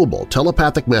 The noble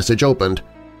telepathic message opened,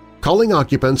 "Calling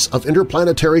occupants of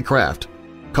interplanetary craft.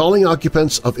 Calling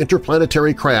occupants of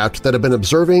interplanetary craft that have been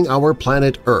observing our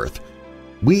planet Earth.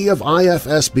 We of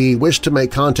IFSB wish to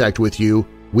make contact with you.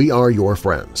 We are your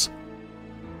friends."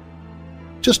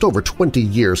 Just over 20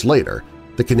 years later,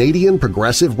 the Canadian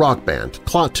progressive rock band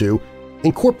Klaatu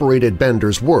incorporated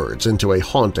Bender's words into a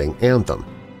haunting anthem.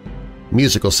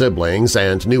 Musical siblings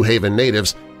and New Haven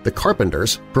natives, the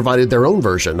Carpenters, provided their own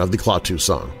version of the Klaatu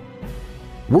song.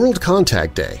 World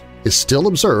Contact Day is still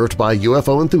observed by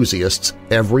UFO enthusiasts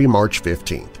every March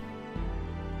 15th.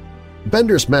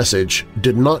 Bender's message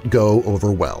did not go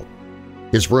over well.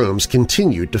 His rooms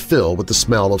continued to fill with the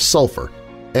smell of sulfur,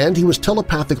 and he was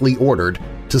telepathically ordered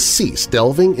to cease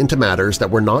delving into matters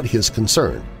that were not his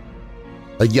concern.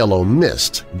 A yellow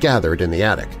mist gathered in the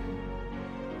attic.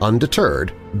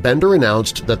 Undeterred, Bender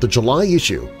announced that the July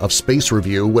issue of Space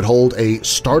Review would hold a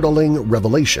startling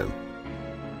revelation.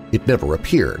 It never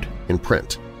appeared in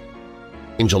print.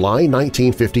 In July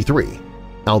 1953,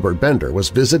 Albert Bender was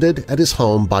visited at his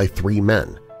home by 3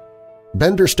 men.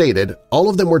 Bender stated all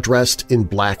of them were dressed in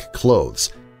black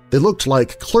clothes. They looked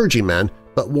like clergymen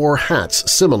but wore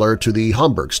hats similar to the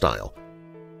Hamburg style.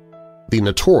 The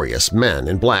notorious men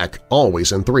in black,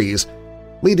 always in threes,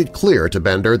 made it clear to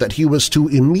Bender that he was to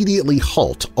immediately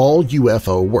halt all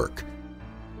UFO work.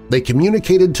 They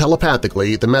communicated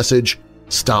telepathically the message,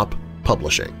 "Stop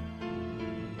publishing."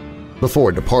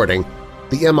 Before departing,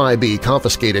 the MIB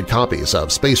confiscated copies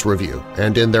of Space Review,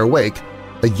 and in their wake,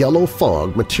 a yellow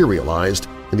fog materialized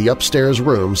in the upstairs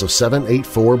rooms of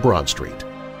 784 Broad Street.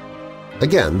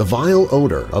 Again, the vile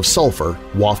odor of sulfur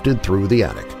wafted through the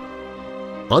attic.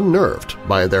 Unnerved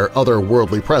by their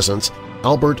otherworldly presence,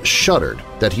 Albert shuddered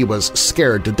that he was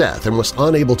scared to death and was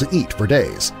unable to eat for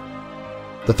days.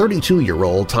 The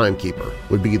 32-year-old timekeeper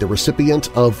would be the recipient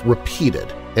of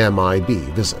repeated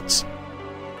MIB visits.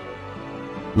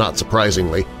 Not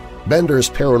surprisingly, Bender's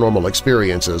paranormal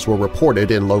experiences were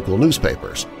reported in local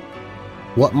newspapers.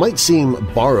 What might seem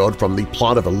borrowed from the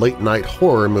plot of a late-night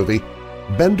horror movie,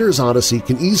 Bender's odyssey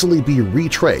can easily be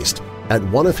retraced at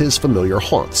one of his familiar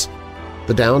haunts,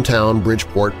 the downtown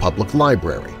Bridgeport Public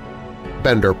Library.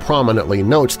 Bender prominently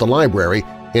notes the library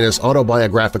in his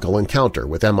autobiographical encounter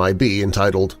with MIB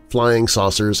entitled Flying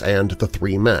Saucers and the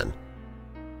Three Men.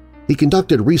 He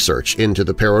conducted research into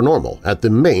the paranormal at the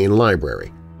main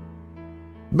library.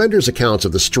 Bender's accounts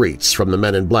of the streets from the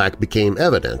Men in Black became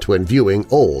evident when viewing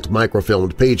old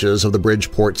microfilmed pages of the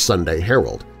Bridgeport Sunday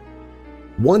Herald.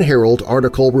 One Herald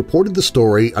article reported the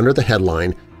story under the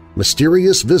headline,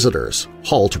 "Mysterious Visitors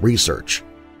Halt Research."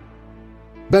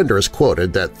 Bender is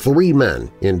quoted that 3 men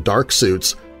in dark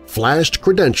suits flashed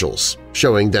credentials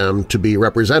showing them to be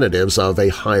representatives of a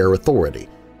higher authority,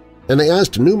 and they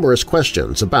asked numerous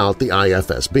questions about the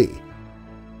IFSB.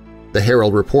 The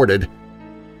Herald reported,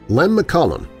 Lem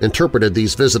McCullum interpreted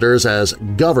these visitors as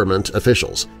government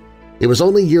officials. It was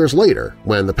only years later,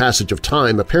 when the passage of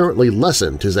time apparently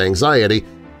lessened his anxiety,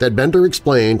 that Bender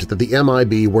explained that the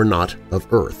MIB were not of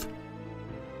Earth.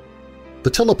 The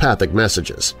telepathic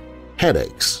messages,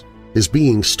 headaches, his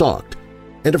being stalked,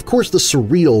 and of course the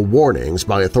surreal warnings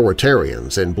by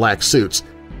authoritarians in black suits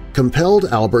compelled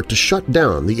Albert to shut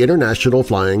down the International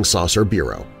Flying Saucer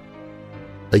Bureau.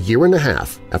 A year and a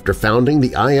half after founding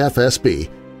the IFSB,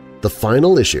 the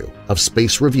final issue of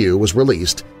Space Review was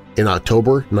released in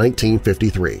October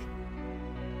 1953.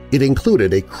 It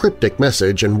included a cryptic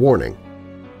message and warning.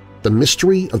 "The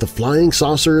mystery of the flying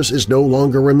saucers is no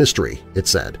longer a mystery," it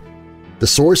said. "The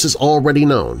source is already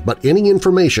known, but any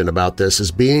information about this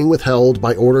is being withheld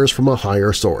by orders from a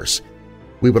higher source.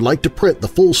 We would like to print the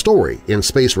full story in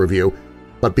Space Review,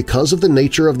 but because of the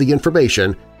nature of the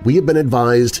information, we have been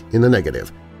advised in the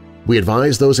negative. We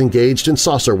advise those engaged in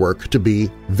saucer work to be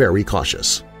very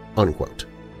cautious." Unquote.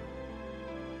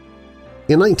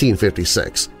 In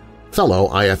 1956, fellow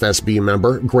IFSB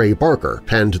member Gray Barker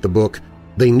penned the book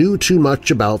They Knew Too Much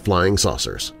About Flying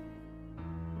Saucers.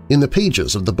 In the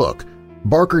pages of the book,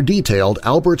 Barker detailed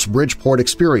Albert's Bridgeport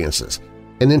experiences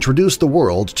and introduced the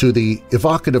world to the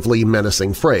evocatively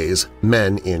menacing phrase,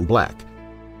 "Men in Black."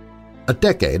 A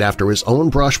decade after his own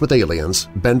brush with aliens,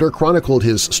 Bender chronicled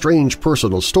his strange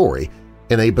personal story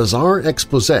in a bizarre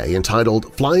expose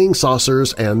entitled Flying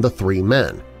Saucers and the Three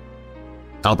Men.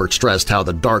 Albert stressed how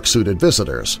the dark-suited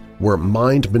visitors were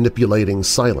mind-manipulating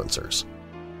silencers.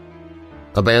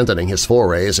 Abandoning his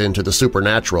forays into the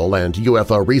supernatural and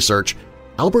UFO research,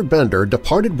 Albert Bender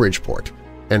departed Bridgeport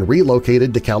and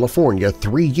relocated to California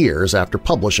 3 years after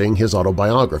publishing his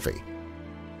autobiography.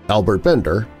 Albert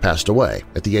Bender passed away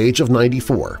at the age of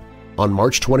 94 on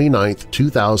March 29,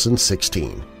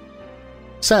 2016.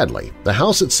 Sadly, the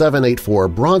house at 784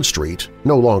 Broad Street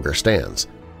no longer stands.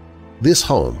 This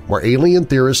home, where alien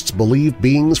theorists believe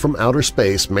beings from outer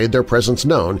space made their presence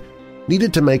known,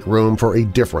 needed to make room for a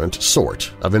different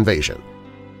sort of invasion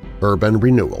 – urban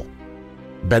renewal.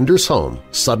 Bender's home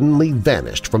suddenly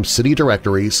vanished from city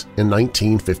directories in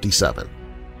 1957.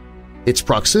 Its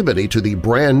proximity to the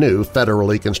brand-new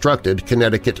federally constructed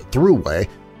Connecticut Thruway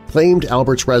claimed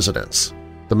Albert's residence.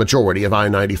 The majority of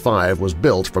I-95 was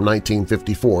built from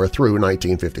 1954 through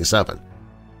 1957.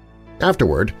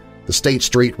 Afterward, the State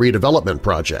Street Redevelopment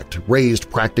Project razed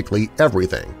practically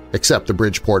everything except the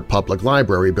Bridgeport Public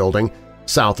Library building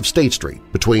south of State Street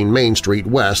between Main Street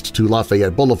west to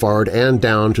Lafayette Boulevard and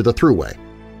down to the Thruway.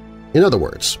 In other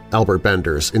words, Albert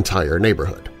Bender's entire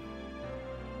neighborhood.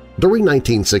 During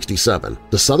 1967,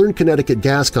 the Southern Connecticut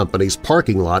Gas Company's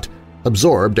parking lot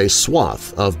absorbed a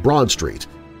swath of Broad Street,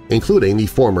 including the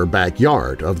former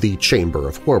backyard of the Chamber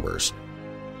of Horrors.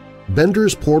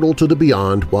 Bender's portal to the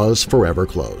beyond was forever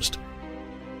closed.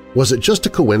 Was it just a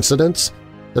coincidence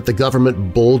that the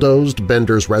government bulldozed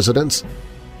Bender's residence?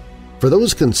 For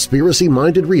those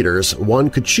conspiracy-minded readers, one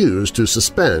could choose to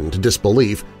suspend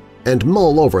disbelief and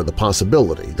mull over the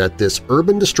possibility that this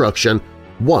urban destruction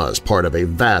was part of a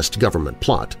vast government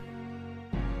plot.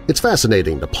 It's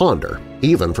fascinating to ponder,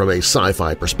 even from a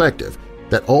sci-fi perspective,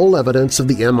 that all evidence of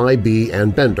the MIB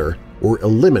and Bender were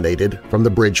eliminated from the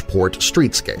Bridgeport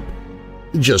streetscape.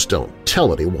 Just don't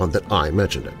tell anyone that I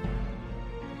mentioned it.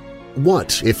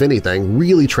 What, if anything,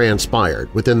 really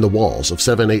transpired within the walls of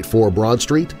 784 Broad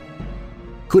Street?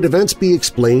 Could events be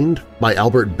explained by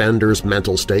Albert Bender's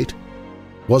mental state?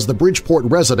 Was the Bridgeport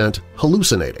resident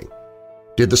hallucinating?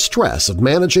 Did the stress of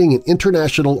managing an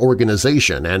international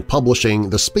organization and publishing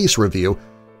the Space Review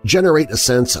generate a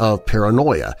sense of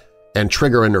paranoia and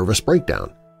trigger a nervous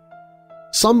breakdown?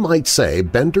 Some might say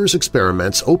Bender's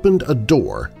experiments opened a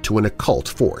door to an occult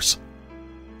force.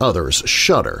 Others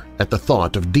shudder at the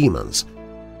thought of demons.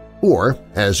 Or,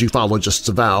 as ufologists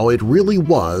avow, it really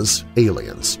was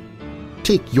aliens.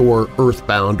 Take your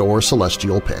earthbound or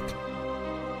celestial pick.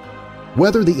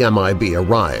 Whether the MIB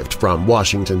arrived from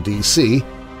Washington, D.C.,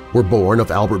 were born of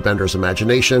Albert Bender's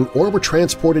imagination, or were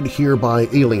transported here by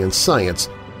alien science,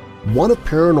 one of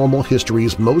paranormal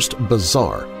history's most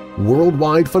bizarre,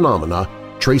 worldwide phenomena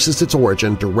traces its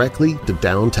origin directly to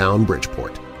downtown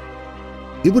Bridgeport.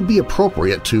 It would be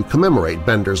appropriate to commemorate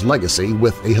Bender's legacy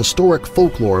with a historic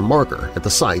folklore marker at the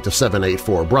site of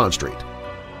 784 Broad Street.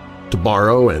 To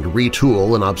borrow and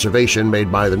retool an observation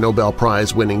made by the Nobel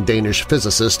Prize-winning Danish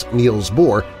physicist Niels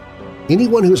Bohr,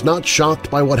 anyone who's not shocked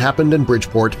by what happened in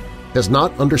Bridgeport has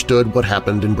not understood what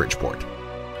happened in Bridgeport.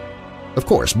 Of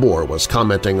course, Bohr was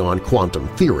commenting on quantum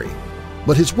theory,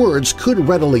 but his words could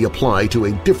readily apply to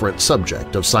a different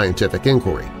subject of scientific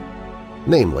inquiry,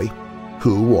 namely,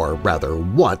 who, or rather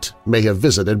what, may have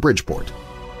visited Bridgeport.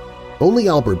 Only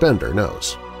Albert Bender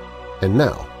knows, and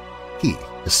now he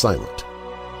is silent.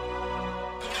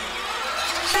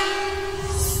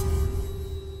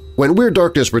 When Weird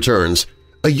Darkness returns,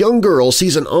 a young girl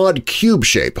sees an odd cube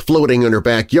shape floating in her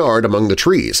backyard among the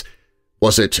trees.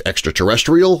 Was it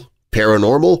extraterrestrial,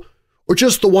 paranormal, or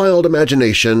just the wild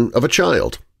imagination of a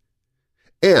child?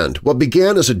 And what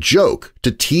began as a joke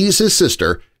to tease his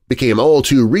sister became all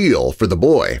too real for the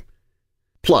boy.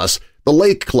 Plus, the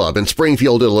Lake Club in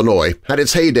Springfield, Illinois had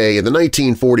its heyday in the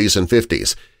 1940s and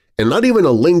 50s, and not even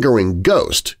a lingering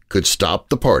ghost could stop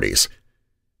the parties.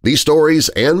 These stories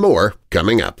and more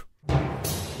coming up.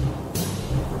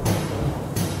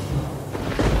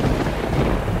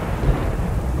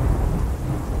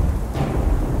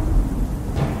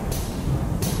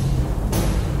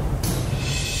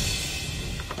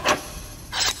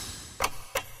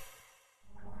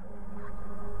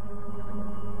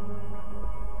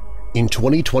 In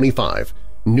 2025,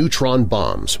 neutron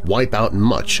bombs wipe out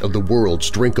much of the world's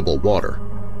drinkable water.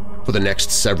 For the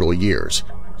next several years,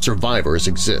 survivors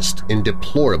exist in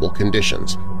deplorable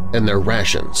conditions, and their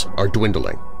rations are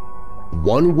dwindling.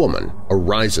 One woman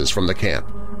arises from the camp,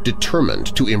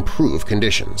 determined to improve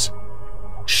conditions.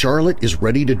 Charlotte is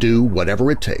ready to do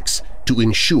whatever it takes to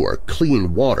ensure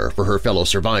clean water for her fellow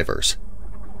survivors.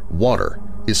 Water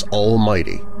is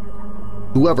almighty.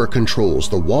 Whoever controls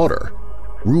the water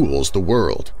rules the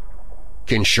world?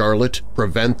 Can Charlotte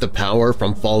prevent the power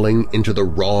from falling into the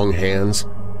wrong hands?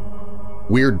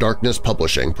 Weird Darkness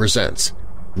Publishing presents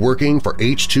Working for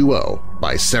H2O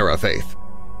by Sarah Faith,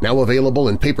 now available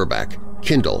in paperback,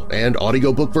 Kindle, and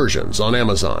audiobook versions on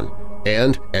Amazon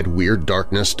and at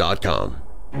WeirdDarkness.com.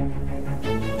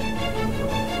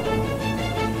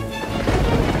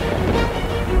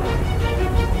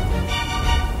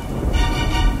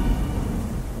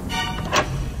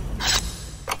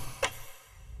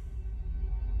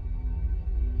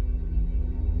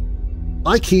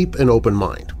 I keep an open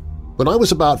mind. When I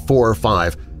was about 4 or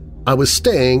 5, I was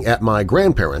staying at my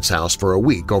grandparents' house for a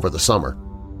week over the summer.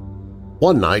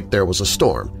 One night there was a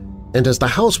storm, and as the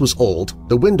house was old,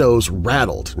 the windows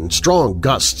rattled and strong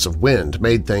gusts of wind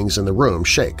made things in the room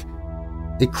shake.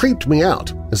 It creeped me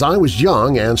out as I was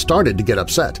young and started to get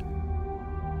upset.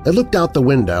 I looked out the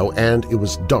window and it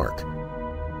was dark.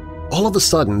 All of a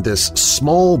sudden, this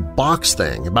small box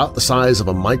thing about the size of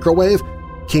a microwave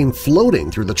came floating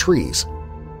through the trees.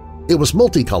 It was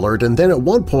multicolored, and then at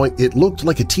one point it looked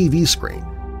like a TV screen.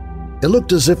 It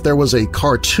looked as if there was a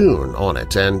cartoon on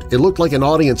it, and it looked like an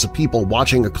audience of people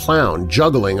watching a clown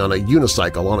juggling on a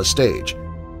unicycle on a stage.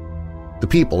 The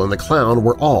people and the clown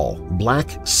were all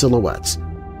black silhouettes.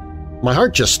 My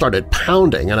heart just started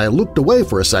pounding, and I looked away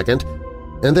for a second,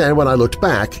 and then when I looked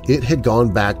back, it had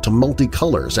gone back to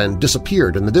multicolors and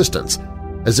disappeared in the distance,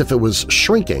 as if it was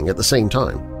shrinking at the same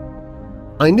time.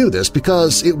 I knew this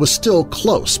because it was still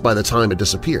close by the time it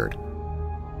disappeared.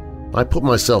 I put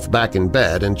myself back in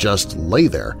bed and just lay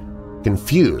there,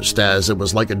 confused as it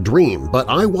was like a dream, but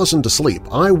I wasn't asleep.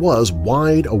 I was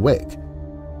wide awake.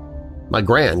 My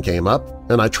gran came up,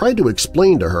 and I tried to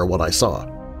explain to her what I saw.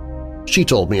 She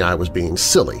told me I was being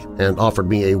silly and offered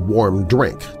me a warm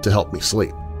drink to help me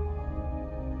sleep.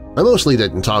 I mostly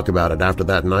didn't talk about it after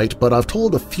that night, but I've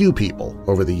told a few people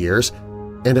over the years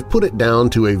and have put it down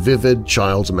to a vivid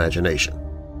child's imagination.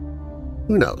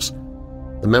 Who knows?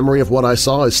 The memory of what I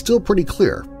saw is still pretty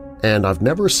clear, and I've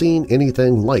never seen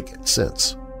anything like it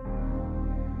since.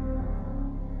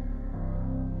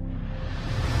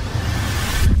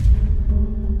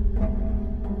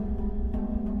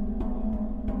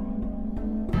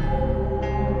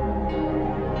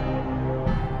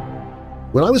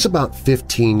 When I was about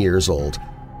 15 years old,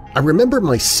 I remember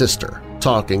my sister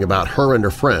talking about her and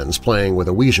her friends playing with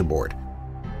a Ouija board.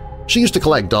 She used to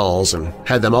collect dolls and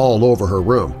had them all over her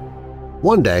room.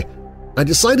 One day, I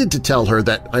decided to tell her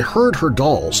that I heard her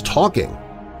dolls talking,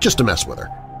 just to mess with her.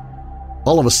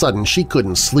 All of a sudden, she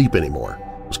couldn't sleep anymore,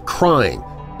 was crying,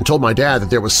 and told my dad that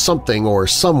there was something or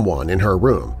someone in her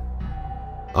room.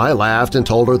 I laughed and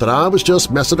told her that I was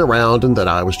just messing around and that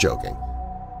I was joking.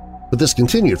 But this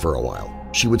continued for a while.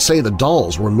 She would say the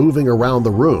dolls were moving around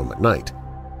the room at night.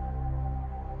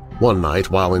 One night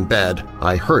while in bed,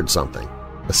 I heard something,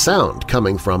 a sound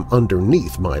coming from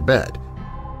underneath my bed.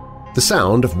 The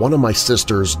sound of one of my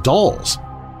sister's dolls.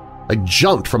 I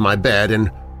jumped from my bed and,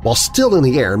 while still in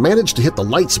the air, managed to hit the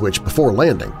light switch before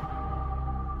landing.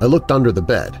 I looked under the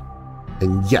bed,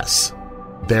 and yes,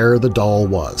 there the doll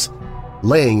was,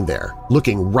 laying there,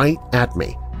 looking right at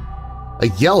me. I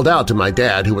yelled out to my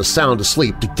dad, who was sound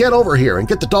asleep, to get over here and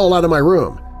get the doll out of my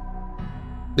room.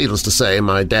 Needless to say,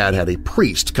 my dad had a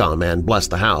priest come and bless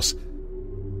the house.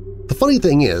 The funny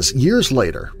thing is, years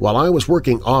later, while I was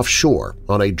working offshore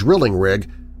on a drilling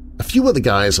rig, a few of the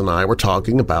guys and I were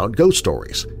talking about ghost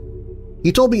stories.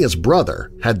 He told me his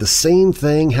brother had the same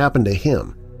thing happen to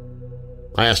him.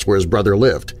 I asked where his brother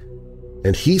lived,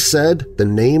 and he said the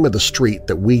name of the street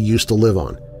that we used to live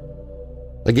on.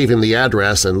 I gave him the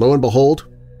address, and lo and behold,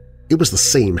 it was the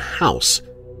same house.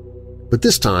 But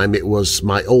this time it was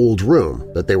my old room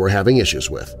that they were having issues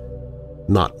with,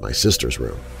 not my sister's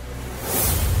room.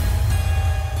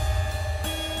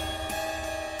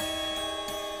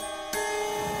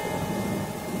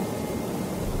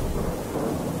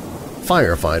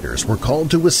 Firefighters were called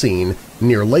to a scene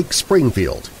near Lake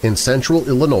Springfield in central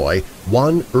Illinois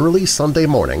one early Sunday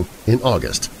morning in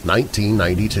August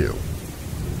 1992.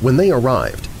 When they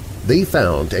arrived, they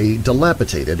found a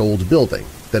dilapidated old building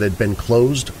that had been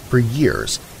closed for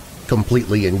years,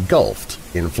 completely engulfed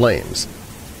in flames.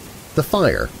 The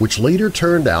fire, which later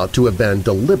turned out to have been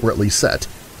deliberately set,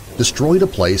 destroyed a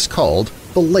place called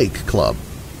the Lake Club,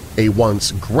 a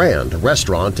once grand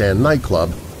restaurant and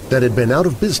nightclub that had been out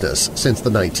of business since the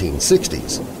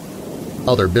 1960s.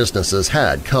 Other businesses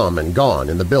had come and gone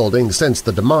in the building since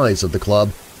the demise of the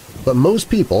club, but most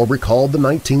people recalled the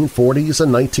 1940s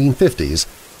and 1950s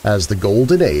as the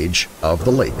golden age of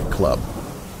the Lake Club.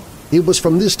 It was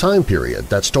from this time period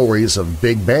that stories of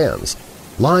big bands,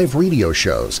 live radio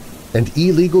shows, and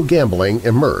illegal gambling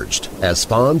emerged as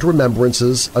fond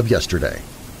remembrances of yesterday.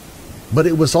 But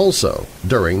it was also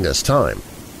during this time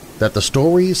that the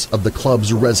stories of the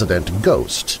club's resident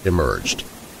ghost emerged,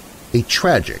 a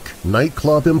tragic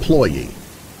nightclub employee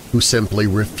who simply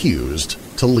refused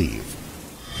to leave.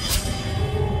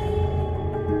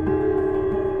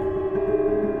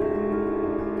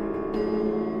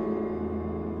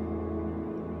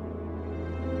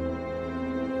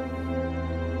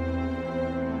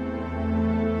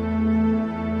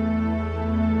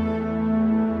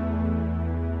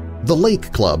 The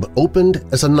Lake Club opened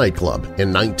as a nightclub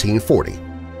in 1940,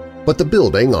 but the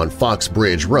building on Fox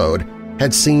Bridge Road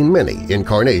had seen many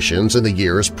incarnations in the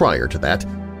years prior to that,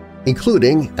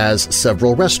 including as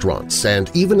several restaurants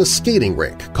and even a skating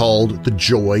rink called the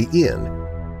Joy Inn.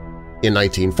 In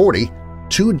 1940,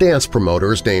 two dance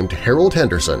promoters named Harold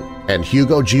Henderson and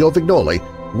Hugo Giovignoli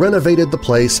renovated the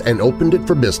place and opened it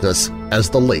for business as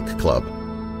the Lake Club.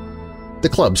 The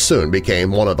club soon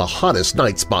became one of the hottest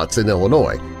night spots in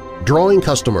Illinois, drawing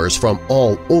customers from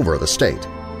all over the state.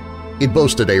 It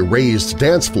boasted a raised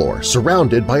dance floor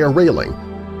surrounded by a railing,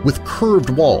 with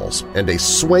curved walls and a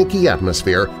swanky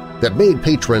atmosphere that made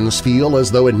patrons feel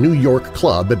as though a New York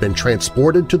club had been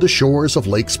transported to the shores of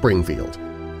Lake Springfield.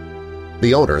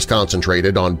 The owners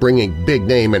concentrated on bringing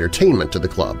big-name entertainment to the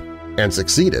club, and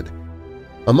succeeded.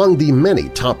 Among the many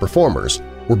top performers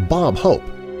were Bob Hope,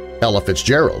 Ella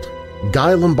Fitzgerald,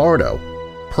 Guy Lombardo,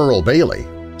 Pearl Bailey,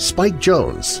 Spike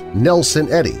Jones,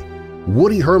 Nelson Eddy,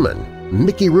 Woody Herman,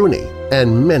 Mickey Rooney,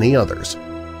 and many others.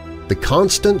 The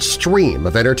constant stream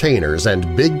of entertainers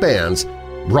and big bands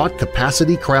brought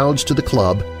capacity crowds to the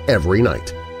club every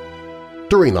night.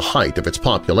 During the height of its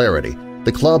popularity,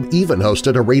 the club even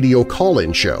hosted a radio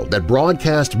call-in show that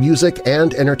broadcast music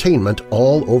and entertainment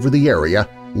all over the area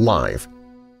live.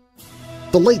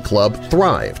 The Lake Club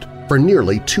thrived for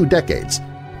nearly 2 decades,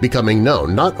 becoming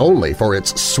known not only for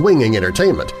its swinging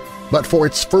entertainment, but for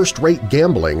its first-rate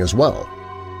gambling as well.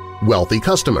 Wealthy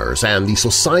customers and the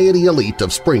society elite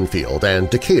of Springfield and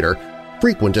Decatur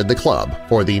frequented the club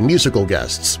for the musical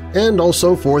guests and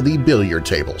also for the billiard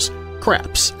tables,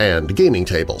 craps and gaming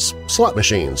tables, slot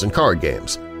machines, and card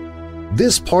games.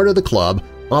 This part of the club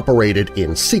operated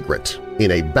in secret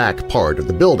in a back part of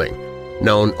the building,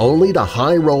 known only to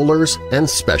high rollers and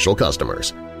special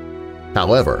customers.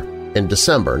 However, in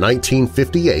December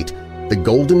 1958, the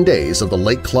golden days of the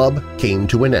Lake Club came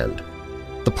to an end.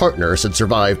 The partners had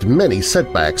survived many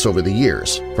setbacks over the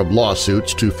years, from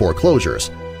lawsuits to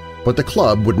foreclosures, but the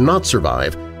club would not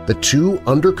survive the 2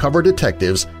 undercover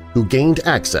detectives who gained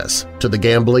access to the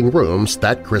gambling rooms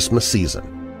that Christmas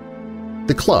season.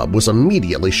 The club was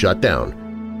immediately shut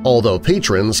down, although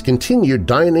patrons continued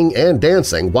dining and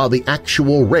dancing while the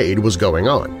actual raid was going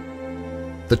on.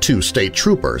 The 2 state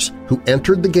troopers who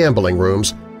entered the gambling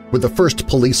rooms were the first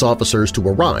police officers to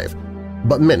arrive,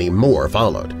 but many more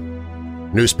followed.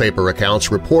 Newspaper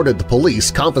accounts reported the police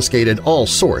confiscated all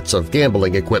sorts of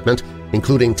gambling equipment,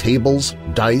 including tables,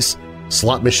 dice,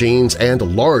 slot machines, and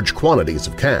large quantities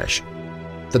of cash.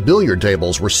 The billiard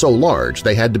tables were so large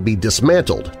they had to be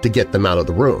dismantled to get them out of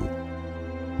the room.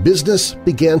 Business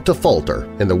began to falter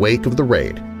in the wake of the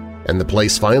raid, and the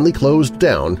place finally closed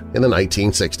down in the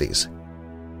 1960s.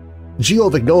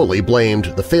 Giovignoli blamed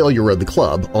the failure of the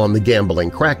club on the gambling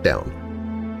crackdown,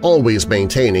 always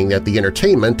maintaining that the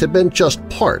entertainment had been just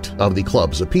part of the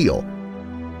club's appeal.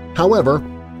 However,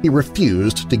 he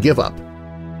refused to give up.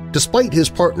 Despite his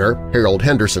partner Harold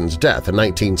Henderson's death in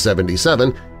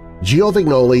 1977,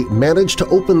 Giovignoli managed to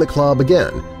open the club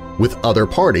again, with other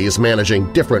parties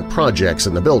managing different projects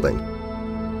in the building.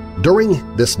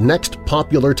 During this next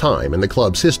popular time in the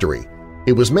club's history,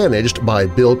 it was managed by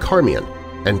Bill Carmian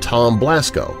and Tom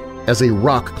Blasco as a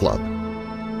rock club.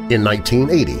 In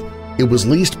 1980, it was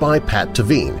leased by Pat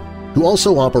Tavine, who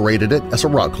also operated it as a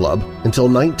rock club until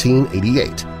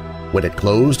 1988, when it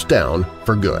closed down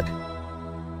for good.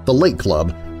 The Lake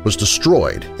Club was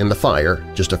destroyed in the fire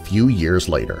just a few years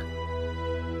later.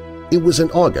 It was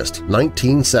in August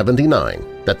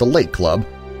 1979 that the Lake Club,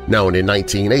 known in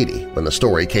 1980 when the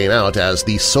story came out as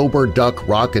the Sober Duck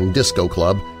Rock and Disco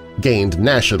Club, gained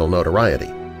national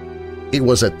notoriety. It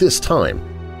was at this time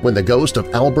when the ghost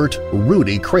of Albert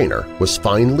Rudy Craner was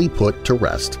finally put to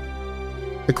rest.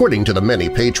 According to the many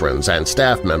patrons and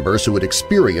staff members who had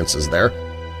experiences there,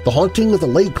 the haunting of the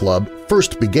Lake Club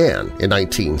first began in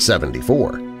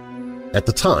 1974. At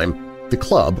the time, the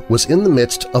club was in the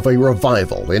midst of a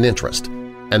revival in interest,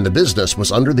 and the business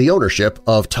was under the ownership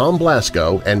of Tom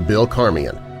Blasco and Bill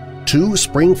Carmian, 2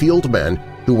 Springfield men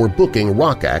who were booking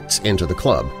rock acts into the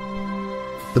club.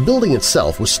 The building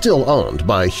itself was still owned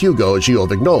by Hugo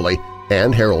Giovignoli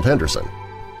and Harold Henderson.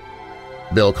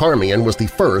 Bill Carmian was the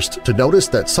first to notice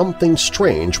that something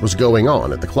strange was going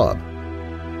on at the club.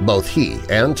 Both he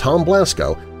and Tom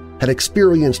Blasco had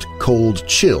experienced cold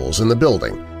chills in the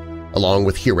building, along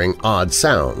with hearing odd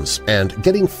sounds and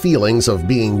getting feelings of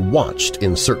being watched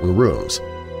in certain rooms.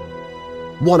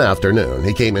 One afternoon,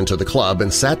 he came into the club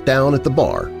and sat down at the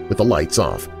bar with the lights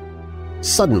off.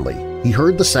 Suddenly, he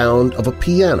heard the sound of a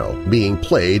piano being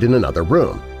played in another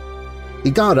room.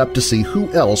 He got up to see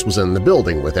who else was in the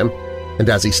building with him, and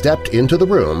as he stepped into the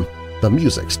room, the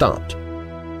music stopped.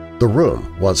 The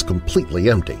room was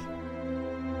completely empty.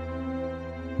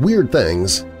 Weird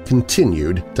things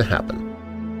continued to happen.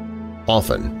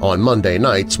 Often, on Monday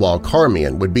nights while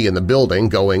Carmian would be in the building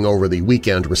going over the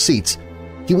weekend receipts,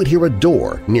 he would hear a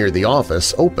door near the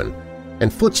office open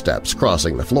and footsteps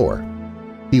crossing the floor.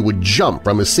 He would jump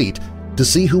from his seat to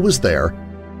see who was there,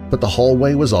 but the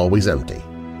hallway was always empty.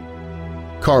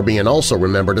 Carmian also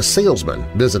remembered a salesman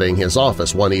visiting his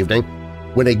office one evening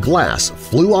when a glass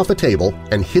flew off a table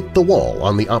and hit the wall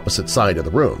on the opposite side of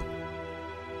the room.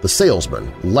 The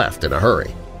salesman left in a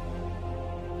hurry.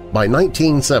 By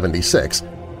 1976,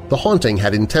 the haunting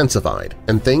had intensified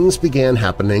and things began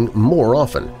happening more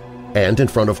often and in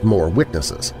front of more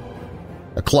witnesses.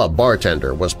 A club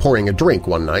bartender was pouring a drink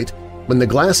one night when the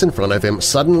glass in front of him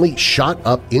suddenly shot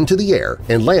up into the air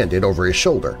and landed over his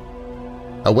shoulder.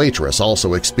 A waitress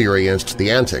also experienced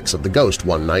the antics of the ghost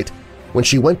one night when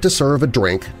she went to serve a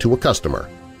drink to a customer,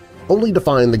 only to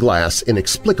find the glass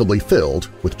inexplicably filled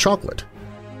with chocolate.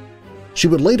 She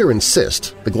would later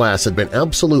insist the glass had been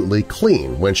absolutely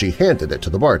clean when she handed it to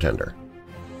the bartender.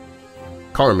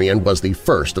 Carmian was the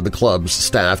first of the club's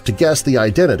staff to guess the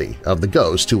identity of the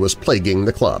ghost who was plaguing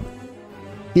the club.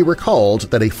 He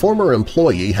recalled that a former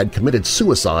employee had committed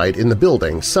suicide in the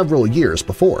building several years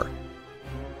before.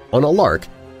 On a lark,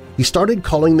 he started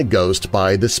calling the ghost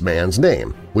by this man's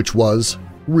name, which was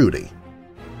Rudy.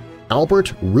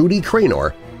 Albert Rudy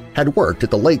Cranor had worked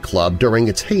at the Lake Club during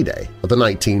its heyday of the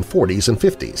 1940s and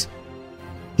 50s.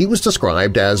 He was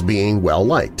described as being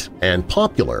well-liked and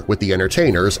popular with the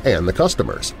entertainers and the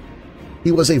customers.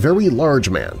 He was a very large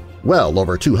man, well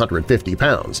over 250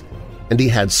 pounds, and he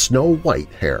had snow-white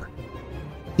hair.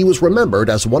 He was remembered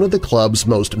as one of the club's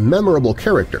most memorable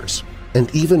characters,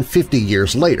 and even 50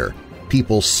 years later,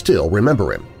 people still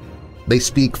remember him. They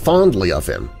speak fondly of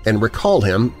him and recall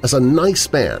him as a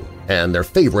nice man and their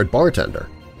favorite bartender.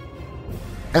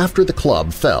 After the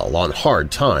club fell on hard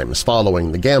times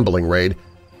following the gambling raid,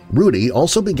 Rudy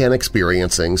also began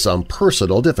experiencing some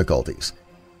personal difficulties.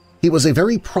 He was a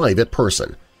very private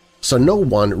person, so no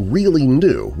one really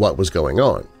knew what was going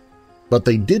on, but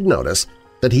they did notice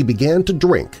that he began to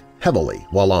drink heavily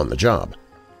while on the job.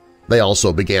 They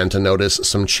also began to notice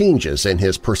some changes in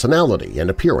his personality and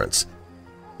appearance.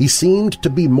 He seemed to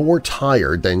be more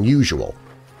tired than usual,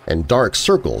 and dark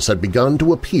circles had begun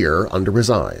to appear under his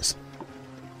eyes.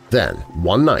 Then,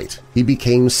 one night, he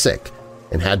became sick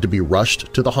and had to be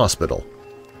rushed to the hospital.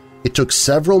 It took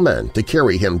several men to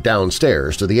carry him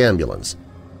downstairs to the ambulance.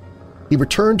 He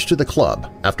returned to the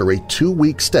club after a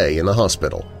 2-week stay in the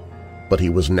hospital, but he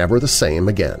was never the same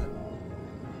again.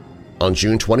 On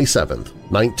June 27,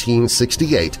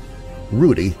 1968,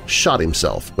 Rudy shot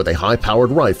himself with a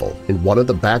high-powered rifle in one of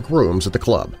the back rooms at the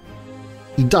club.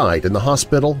 He died in the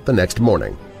hospital the next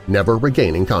morning, never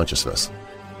regaining consciousness.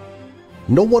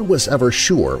 No one was ever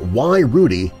sure why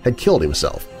Rudy had killed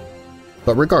himself,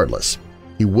 but regardless,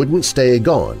 he wouldn't stay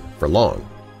gone for long.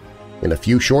 In a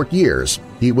few short years,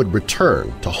 he would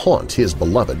return to haunt his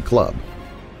beloved club.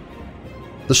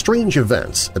 The strange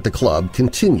events at the club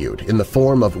continued in the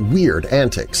form of weird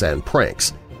antics and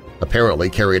pranks, apparently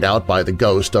carried out by the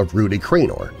ghost of Rudy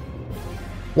Cranor.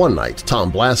 One night,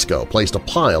 Tom Blasco placed a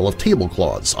pile of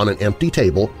tablecloths on an empty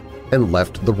table and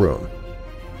left the room.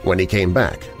 When he came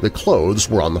back, the clothes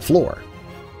were on the floor.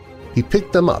 He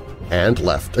picked them up and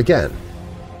left again,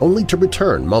 only to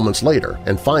return moments later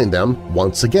and find them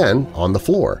once again on the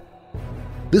floor.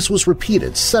 This was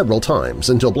repeated several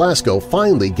times until Blasco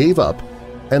finally gave up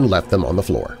and left them on the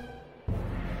floor.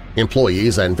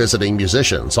 Employees and visiting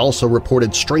musicians also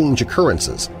reported strange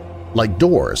occurrences, like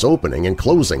doors opening and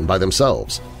closing by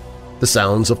themselves, the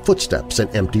sounds of footsteps in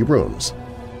empty rooms,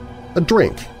 a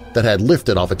drink that had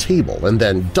lifted off a table and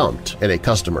then dumped in a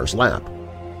customer's lap,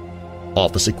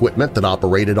 office equipment that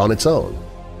operated on its own,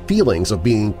 feelings of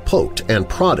being poked and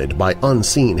prodded by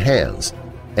unseen hands,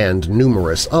 and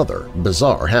numerous other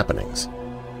bizarre happenings.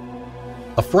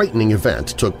 A frightening event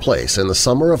took place in the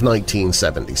summer of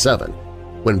 1977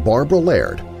 when Barbara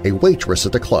Laird, a waitress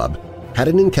at the club, had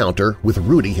an encounter with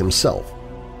Rudy himself.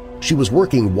 She was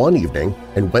working one evening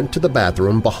and went to the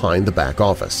bathroom behind the back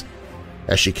office.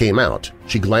 As she came out,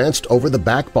 she glanced over the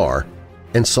back bar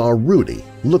and saw Rudy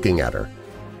looking at her.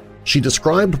 She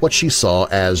described what she saw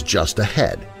as just a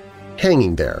head,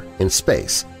 hanging there in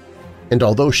space, and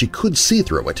although she could see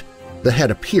through it, the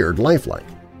head appeared lifelike.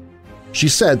 She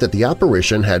said that the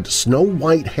apparition had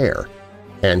snow-white hair,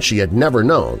 and she had never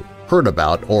known, heard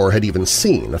about, or had even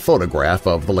seen a photograph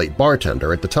of the late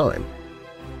bartender at the time.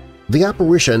 The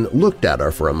apparition looked at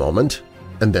her for a moment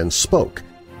and then spoke,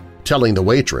 telling the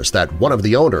waitress that one of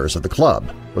the owners of the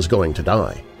club was going to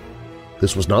die.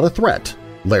 This was not a threat,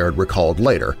 Laird recalled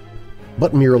later,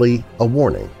 but merely a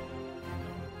warning.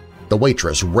 The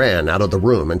waitress ran out of the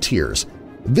room in tears,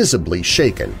 visibly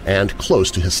shaken and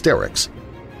close to hysterics.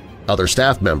 Other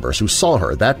staff members who saw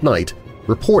her that night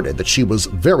reported that she was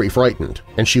very frightened,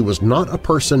 and she was not a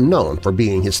person known for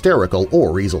being hysterical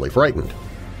or easily frightened.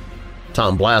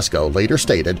 Tom Blasko later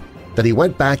stated that he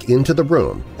went back into the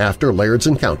room after Laird's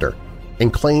encounter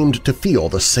and claimed to feel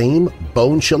the same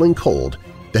bone-chilling cold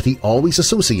that he always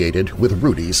associated with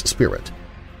Rudy's spirit.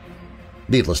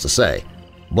 Needless to say,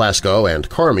 Blasko and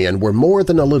Carmian were more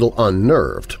than a little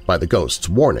unnerved by the ghost's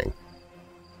warning.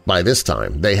 By this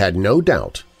time, they had no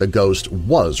doubt the ghost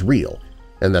was real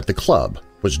and that the club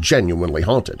was genuinely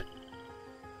haunted.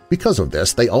 Because of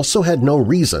this, they also had no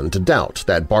reason to doubt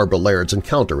that Barbara Laird's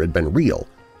encounter had been real.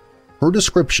 Her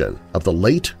description of the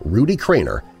late Rudy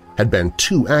Craner had been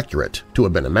too accurate to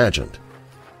have been imagined.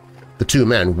 The two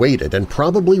men waited and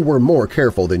probably were more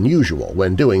careful than usual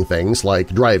when doing things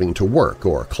like driving to work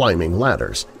or climbing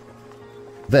ladders.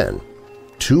 Then,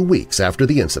 2 weeks after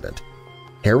the incident,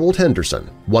 Harold Henderson,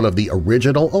 one of the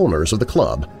original owners of the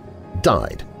club,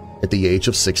 died at the age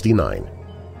of 69.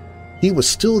 He was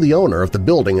still the owner of the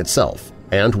building itself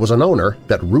and was an owner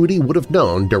that Rudy would have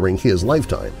known during his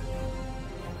lifetime.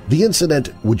 The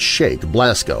incident would shake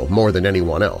Blasko more than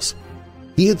anyone else.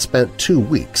 He had spent 2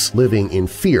 weeks living in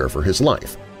fear for his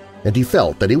life, and he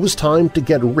felt that it was time to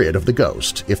get rid of the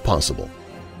ghost if possible.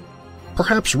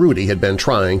 Perhaps Rudy had been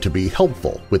trying to be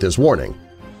helpful with his warning,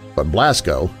 but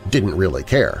Blasko didn't really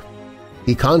care.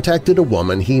 He contacted a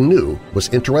woman he knew was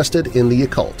interested in the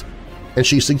occult, and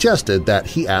she suggested that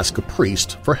he ask a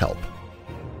priest for help.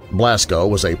 Blasko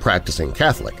was a practicing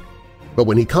Catholic, but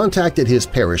when he contacted his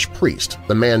parish priest,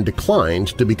 the man declined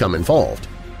to become involved.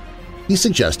 He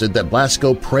suggested that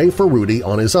Blasko pray for Rudy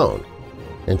on his own,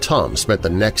 and Tom spent the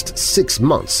next 6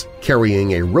 months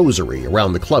carrying a rosary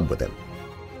around the club with him.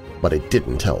 But it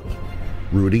didn't help.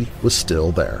 Rudy was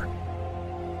still there.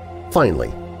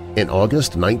 Finally, in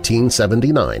August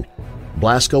 1979,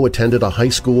 Blasko attended a high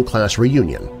school class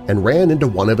reunion and ran into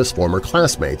one of his former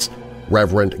classmates,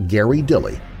 Reverend Gary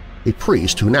Dilley, a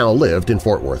priest who now lived in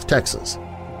Fort Worth, Texas.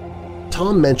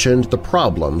 Tom mentioned the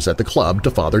problems at the club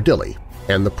to Father Dilley,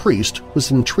 and the priest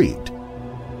was intrigued.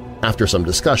 After some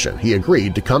discussion, he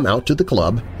agreed to come out to the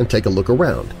club and take a look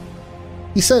around.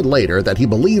 He said later that he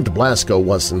believed Blasko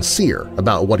was sincere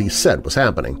about what he said was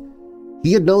happening.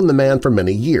 He had known the man for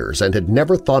many years and had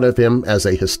never thought of him as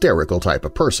a hysterical type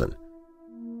of person.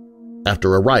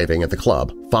 After arriving at the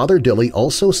club, Father Dilley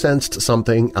also sensed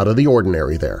something out of the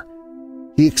ordinary there.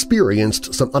 He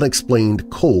experienced some unexplained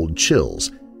cold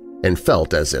chills and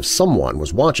felt as if someone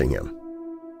was watching him.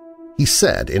 He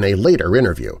said in a later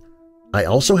interview, "I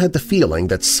also had the feeling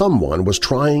that someone was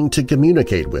trying to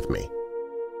communicate with me."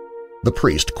 The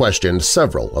priest questioned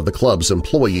several of the club's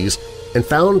employees and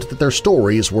found that their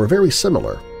stories were very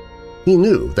similar. He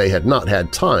knew they had not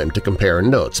had time to compare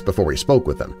notes before he spoke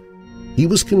with them. He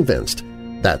was convinced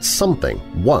that something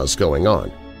was going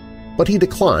on, but he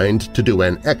declined to do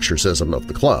an exorcism of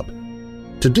the club.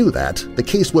 To do that, the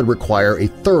case would require a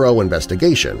thorough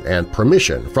investigation and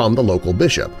permission from the local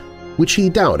bishop, which he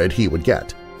doubted he would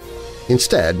get.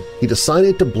 Instead, he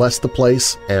decided to bless the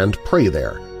place and pray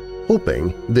there,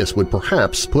 hoping this would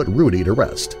perhaps put Rudy to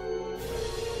rest.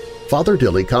 Father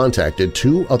Dilley contacted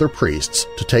 2 other priests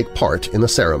to take part in the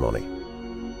ceremony,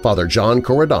 Father John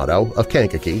Coronado of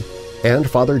Kankakee and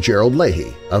Father Gerald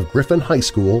Leahy of Griffin High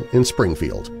School in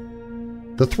Springfield.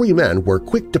 The 3 men were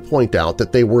quick to point out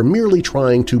that they were merely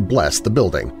trying to bless the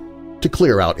building, to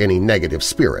clear out any negative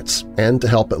spirits, and to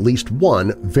help at least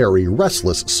one very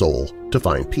restless soul to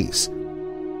find peace.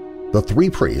 The 3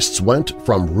 priests went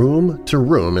from room to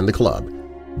room in the club,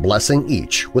 blessing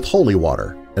each with holy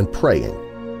water and praying.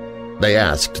 They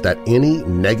asked that any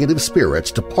negative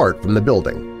spirits depart from the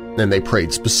building, and they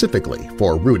prayed specifically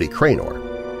for Rudy Craner.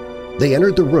 They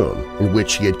entered the room in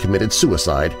which he had committed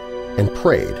suicide and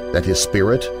prayed that his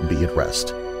spirit be at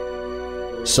rest.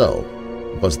 So,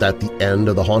 was that the end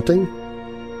of the haunting?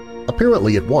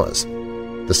 Apparently it was.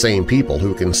 The same people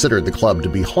who considered the club to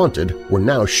be haunted were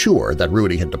now sure that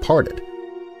Rudy had departed.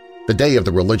 The day of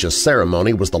the religious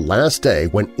ceremony was the last day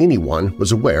when anyone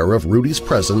was aware of Rudy's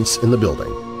presence in the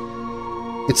building.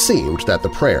 It seemed that the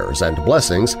prayers and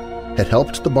blessings had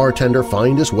helped the bartender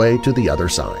find his way to the other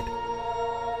side.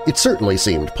 It certainly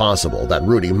seemed possible that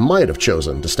Rudy might have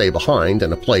chosen to stay behind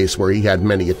in a place where he had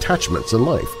many attachments in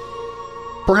life.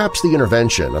 Perhaps the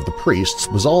intervention of the priests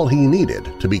was all he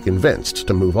needed to be convinced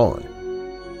to move on.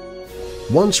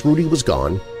 Once Rudy was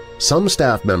gone, some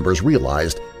staff members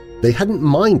realized they hadn't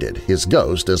minded his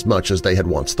ghost as much as they had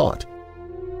once thought.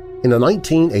 In a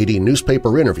 1980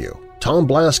 newspaper interview, Tom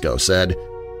Blasco said,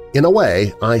 "In a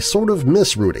way, I sort of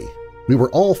miss Rudy. We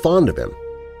were all fond of him.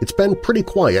 It's been pretty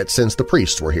quiet since the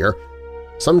priests were here.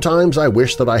 Sometimes I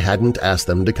wish that I hadn't asked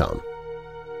them to come."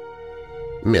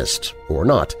 Missed or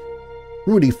not,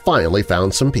 Rudy finally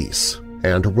found some peace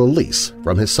and a release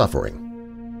from his suffering,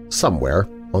 somewhere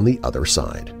on the other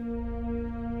side.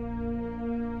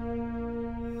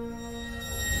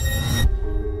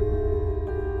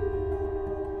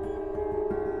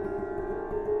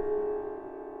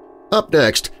 Up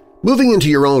next, moving into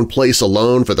your own place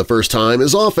alone for the first time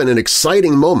is often an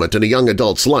exciting moment in a young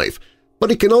adult's life, but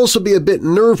it can also be a bit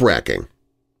nerve-wracking.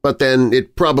 But then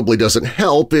it probably doesn't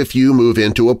help if you move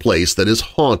into a place that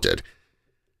is haunted.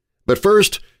 But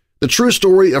first, the true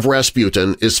story of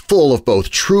Rasputin is full of both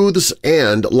truths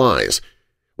and lies.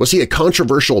 Was he a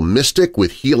controversial mystic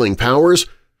with healing powers,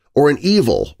 or an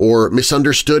evil or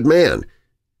misunderstood man?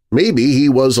 Maybe he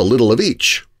was a little of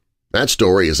each. That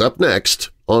story is up next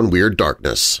on Weird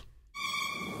Darkness.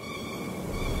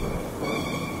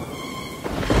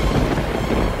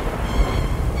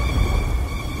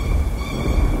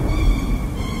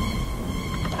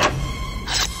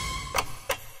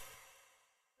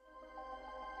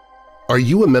 Are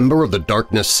you a member of the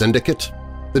Darkness Syndicate?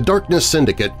 The Darkness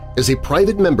Syndicate is a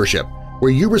private membership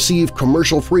where you receive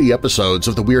commercial-free episodes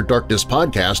of the Weird Darkness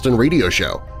podcast and radio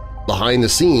show,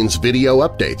 behind-the-scenes video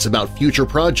updates about future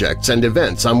projects and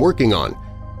events I'm working on.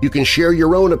 You can share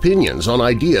your own opinions on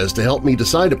ideas to help me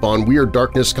decide upon Weird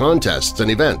Darkness contests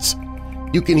and events.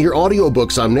 You can hear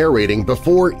audiobooks I'm narrating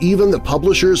before even the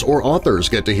publishers or authors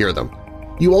get to hear them.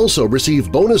 You also receive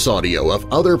bonus audio of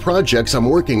other projects I'm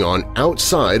working on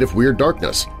outside of Weird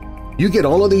Darkness. You get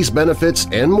all of these benefits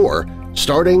and more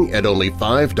starting at only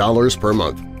 $5 per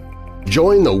month.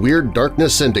 Join the Weird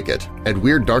Darkness Syndicate at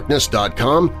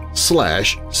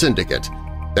WeirdDarkness.com/syndicate.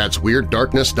 That's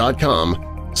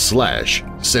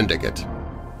WeirdDarkness.com/syndicate.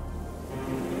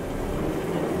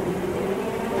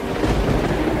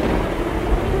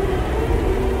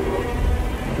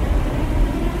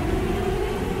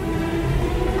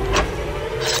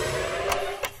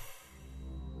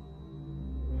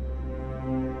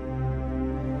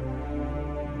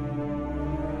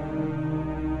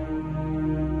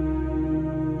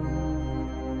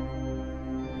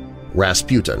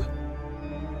 Rasputin.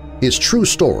 His true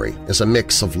story is a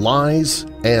mix of lies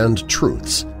and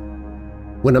truths.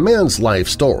 When a man's life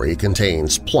story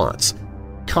contains plots,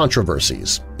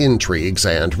 controversies, intrigues,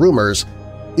 and rumors,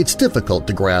 it's difficult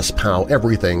to grasp how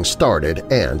everything started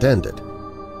and ended.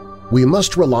 We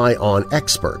must rely on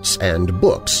experts and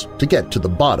books to get to the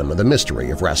bottom of the mystery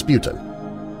of Rasputin.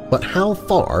 But how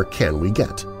far can we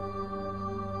get?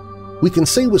 We can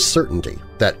say with certainty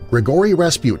that Grigory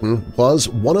Rasputin was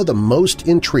one of the most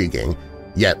intriguing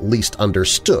yet least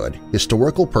understood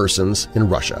historical persons in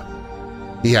Russia.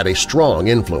 He had a strong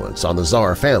influence on the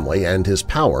Tsar family and his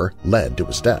power led to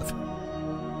his death.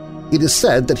 It is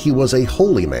said that he was a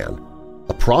holy man,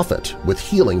 a prophet with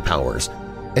healing powers,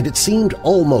 and it seemed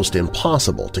almost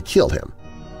impossible to kill him.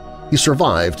 He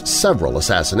survived several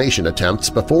assassination attempts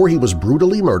before he was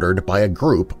brutally murdered by a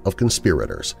group of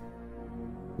conspirators.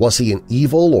 Was he an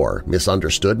evil or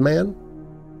misunderstood man?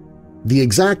 The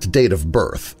exact date of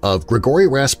birth of Grigory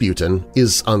Rasputin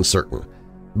is uncertain,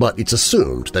 but it's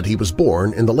assumed that he was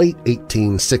born in the late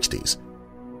 1860s.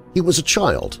 He was a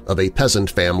child of a peasant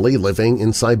family living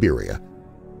in Siberia.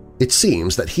 It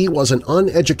seems that he was an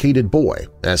uneducated boy,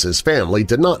 as his family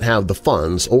did not have the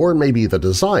funds or maybe the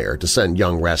desire to send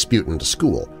young Rasputin to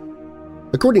school.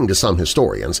 According to some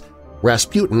historians,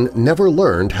 Rasputin never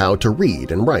learned how to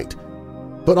read and write.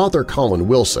 But author Colin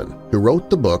Wilson, who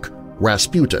wrote the book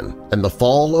Rasputin and the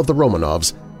Fall of the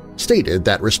Romanovs, stated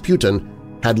that Rasputin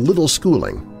had little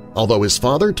schooling. Although his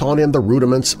father taught him the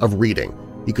rudiments of reading,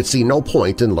 he could see no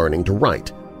point in learning to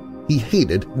write. He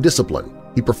hated discipline.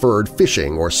 He preferred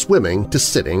fishing or swimming to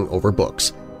sitting over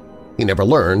books. He never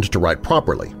learned to write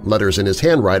properly. Letters in his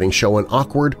handwriting show an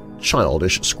awkward,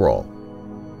 childish scrawl.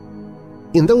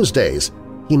 In those days,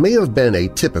 he may have been a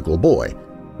typical boy,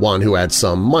 one who had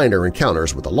some minor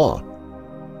encounters with the law.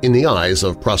 In the eyes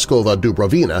of Praskova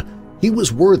Dubrovina, he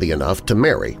was worthy enough to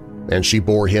marry, and she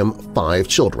bore him 5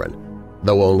 children,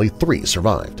 though only 3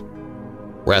 survived.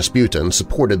 Rasputin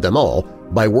supported them all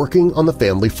by working on the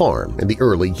family farm in the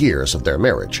early years of their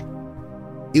marriage.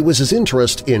 It was his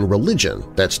interest in religion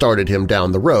that started him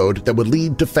down the road that would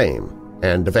lead to fame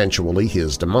and eventually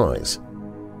his demise.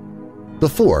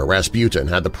 Before Rasputin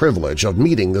had the privilege of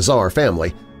meeting the Tsar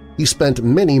family, he spent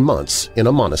many months in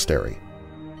a monastery.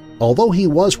 Although he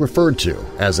was referred to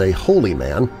as a holy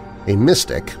man, a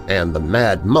mystic, and the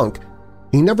mad monk,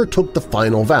 he never took the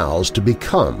final vows to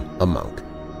become a monk.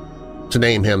 To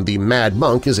name him the Mad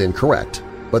Monk is incorrect,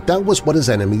 but that was what his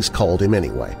enemies called him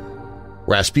anyway.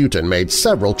 Rasputin made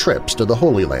several trips to the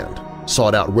Holy Land,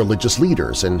 sought out religious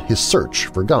leaders in his search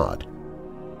for God.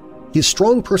 His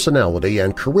strong personality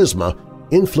and charisma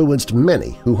influenced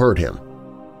many who heard him.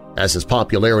 As his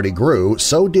popularity grew,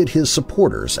 so did his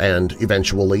supporters and,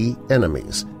 eventually,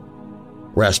 enemies.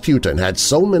 Rasputin had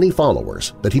so many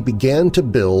followers that he began to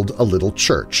build a little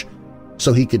church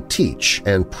so he could teach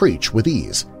and preach with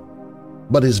ease.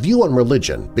 But his view on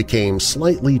religion became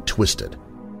slightly twisted.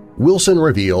 Wilson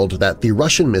revealed that the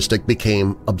Russian mystic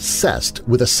became obsessed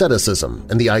with asceticism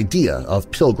and the idea of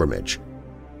pilgrimage.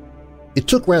 It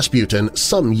took Rasputin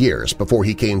some years before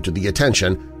he came to the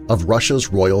attention of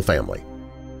Russia's royal family.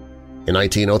 In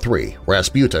 1903,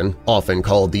 Rasputin, often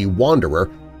called the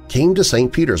Wanderer, came to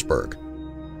St. Petersburg.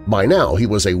 By now he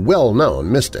was a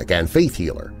well-known mystic and faith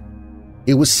healer.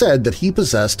 It was said that he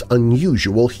possessed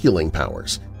unusual healing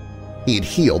powers. He'd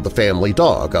healed the family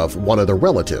dog of one of the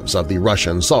relatives of the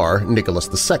Russian Tsar, Nicholas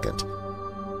II.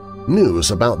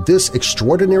 News about this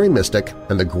extraordinary mystic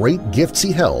and the great gifts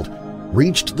he held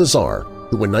reached the Tsar,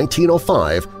 who in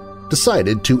 1905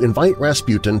 decided to invite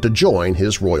Rasputin to join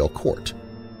his royal court.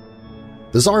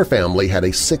 The Tsar family had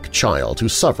a sick child who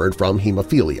suffered from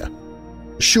hemophilia.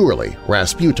 Surely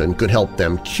Rasputin could help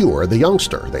them cure the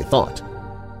youngster, they thought.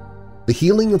 The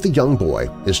healing of the young boy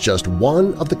is just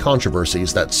one of the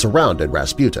controversies that surrounded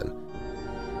Rasputin.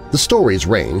 The stories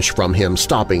range from him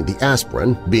stopping the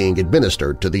aspirin being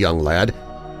administered to the young lad,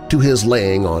 to his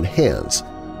laying on hands,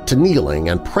 to kneeling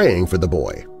and praying for the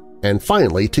boy, and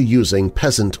finally to using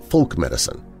peasant folk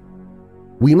medicine.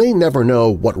 We may never know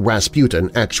what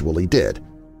Rasputin actually did,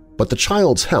 but the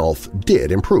child's health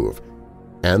did improve,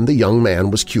 and the young man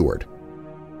was cured.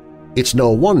 It's no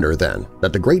wonder, then,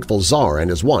 that the grateful Tsar and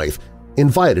his wife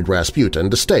invited Rasputin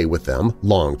to stay with them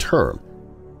long-term.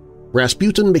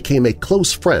 Rasputin became a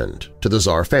close friend to the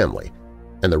Tsar family,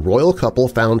 and the royal couple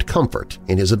found comfort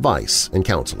in his advice and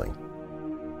counseling.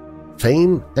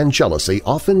 Fame and jealousy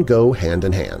often go hand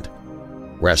in hand.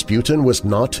 Rasputin was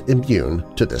not immune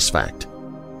to this fact.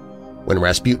 When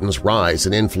Rasputin's rise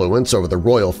in influence over the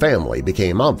royal family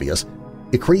became obvious,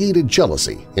 it created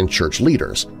jealousy in church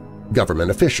leaders,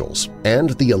 government officials,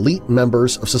 and the elite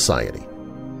members of society.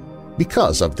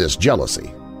 Because of this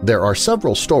jealousy, there are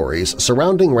several stories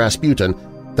surrounding Rasputin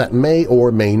that may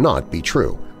or may not be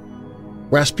true.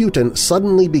 Rasputin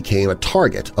suddenly became a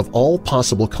target of all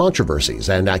possible controversies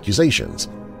and accusations.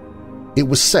 It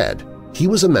was said he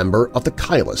was a member of the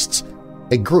Kailists,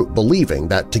 a group believing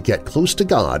that to get close to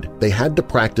God they had to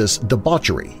practice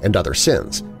debauchery and other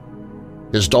sins.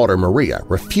 His daughter Maria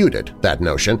refuted that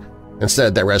notion and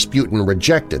said that Rasputin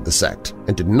rejected the sect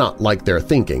and did not like their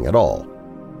thinking at all.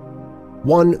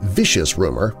 One vicious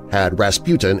rumor had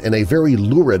Rasputin in a very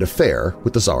lurid affair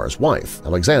with the Tsar's wife,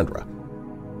 Alexandra.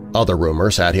 Other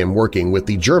rumors had him working with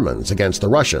the Germans against the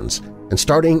Russians and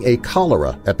starting a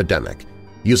cholera epidemic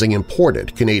using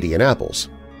imported Canadian apples.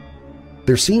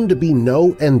 There seemed to be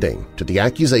no ending to the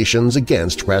accusations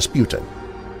against Rasputin,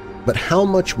 but how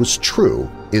much was true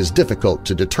is difficult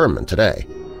to determine today.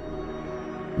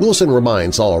 Wilson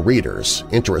reminds all readers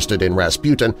interested in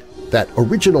Rasputin that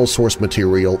original source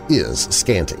material is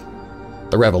scanty.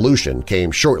 The revolution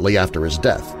came shortly after his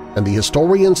death, and the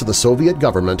historians of the Soviet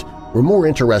government were more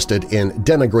interested in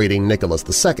denigrating Nicholas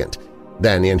II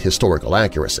than in historical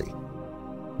accuracy.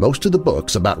 Most of the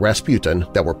books about Rasputin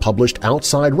that were published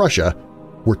outside Russia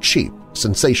were cheap,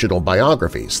 sensational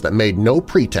biographies that made no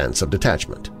pretense of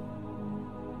detachment.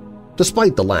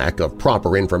 Despite the lack of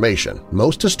proper information,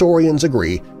 most historians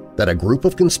agree that a group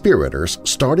of conspirators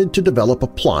started to develop a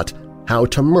plot how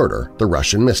to murder the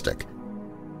Russian mystic.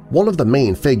 One of the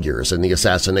main figures in the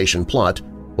assassination plot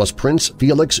was Prince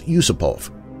Felix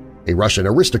Yusupov, a Russian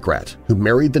aristocrat who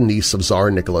married the niece of Tsar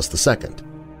Nicholas II.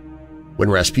 When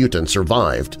Rasputin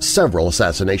survived several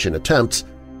assassination attempts,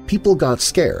 people got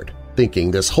scared,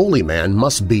 thinking this holy man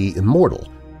must be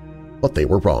immortal, but they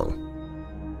were wrong.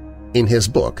 In his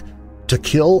book, To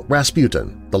Kill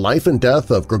Rasputin, The Life and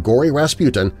Death of Grigory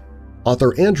Rasputin,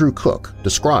 author Andrew Cook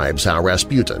describes how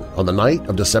Rasputin, on the night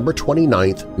of December 29,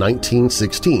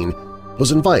 1916,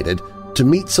 was invited to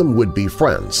meet some would-be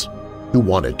friends who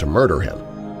wanted to murder him.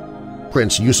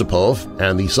 Prince Yusupov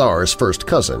and the Tsar's first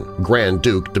cousin, Grand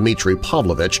Duke Dmitry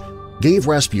Pavlovich, gave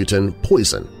Rasputin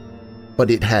poison, but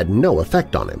it had no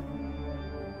effect on him.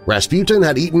 Rasputin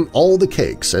had eaten all the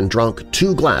cakes and drunk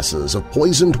 2 glasses of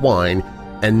poisoned wine,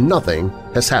 and nothing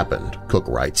has happened, Cook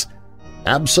writes.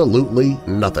 Absolutely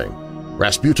nothing.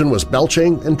 Rasputin was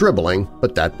belching and dribbling,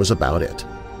 but that was about it.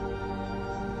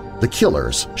 The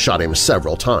killers shot him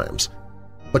several times,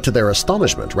 but to their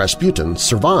astonishment Rasputin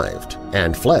survived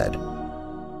and fled.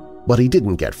 But he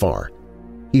didn't get far.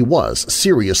 He was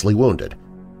seriously wounded,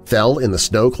 fell in the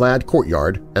snow-clad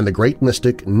courtyard, and the great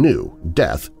mystic knew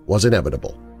death was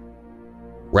inevitable.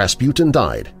 Rasputin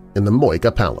died in the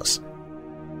Moika Palace.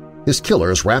 His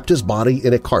killers wrapped his body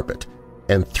in a carpet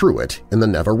and threw it in the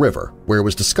Neva River, where it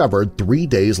was discovered 3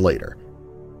 days later.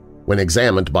 When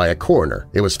examined by a coroner,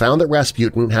 it was found that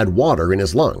Rasputin had water in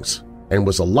his lungs and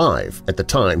was alive at the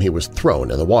time he was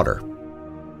thrown in the water.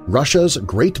 Russia's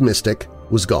great mystic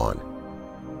was gone.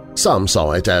 Some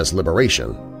saw it as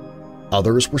liberation.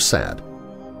 Others were sad.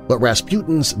 But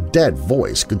Rasputin's dead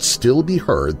voice could still be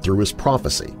heard through his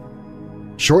prophecy.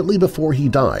 Shortly before he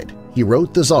died, he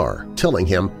wrote the Tsar, telling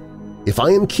him, "If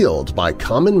I am killed by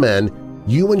common men,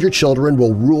 you and your children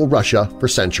will rule Russia for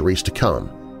centuries to come.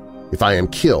 If I am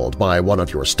killed by one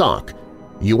of your stock,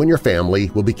 you and your family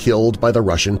will be killed by the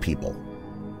Russian people."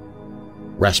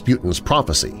 Rasputin's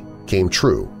prophecy came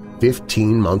true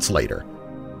 15 months later.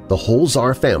 The whole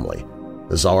Tsar family,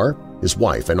 the Tsar, his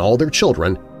wife, and all their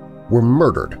children, were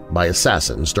murdered by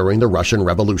assassins during the Russian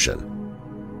Revolution.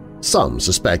 Some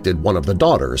suspected one of the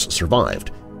daughters survived,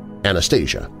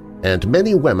 Anastasia, and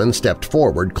many women stepped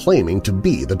forward claiming to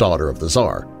be the daughter of the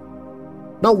Tsar.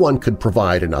 No one could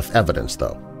provide enough evidence,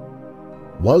 though.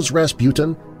 Was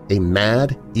Rasputin a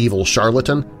mad, evil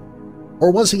charlatan,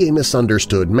 or was he a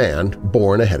misunderstood man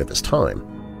born ahead of his time?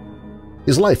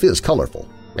 His life is colorful,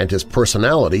 and his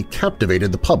personality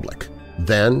captivated the public,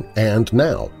 then and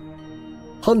now.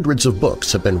 Hundreds of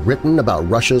books have been written about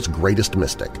Russia's greatest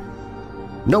mystic.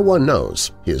 No one knows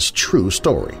his true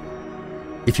story.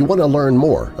 If you want to learn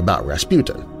more about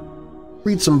Rasputin,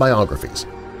 read some biographies.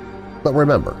 But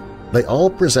remember, they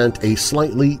all present a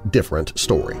slightly different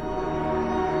story.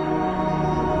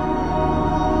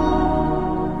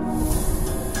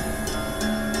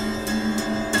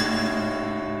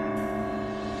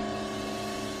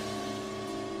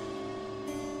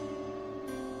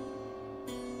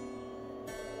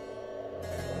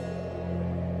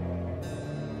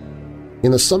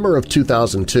 In the summer of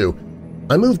 2002,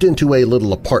 I moved into a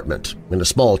little apartment in a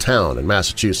small town in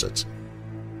Massachusetts.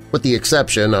 With the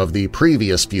exception of the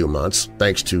previous few months,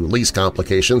 thanks to lease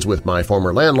complications with my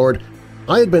former landlord,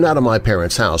 I had been out of my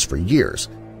parents' house for years,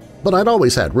 but I'd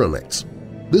always had roommates.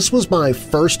 This was my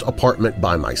first apartment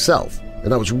by myself,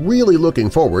 and I was really looking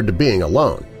forward to being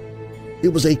alone.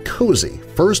 It was a cozy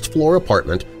first-floor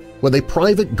apartment with a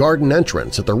private garden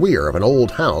entrance at the rear of an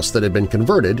old house that had been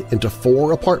converted into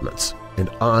 4 apartments, and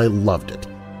I loved it.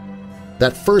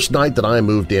 That first night that I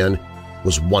moved in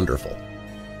was wonderful.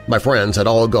 My friends had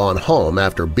all gone home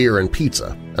after beer and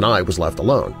pizza, and I was left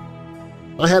alone.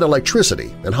 I had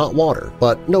electricity and hot water,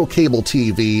 but no cable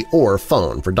TV or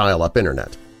phone for dial-up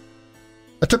internet.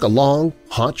 I took a long,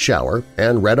 hot shower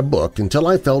and read a book until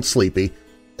I felt sleepy,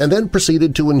 and then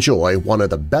proceeded to enjoy one of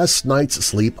the best night's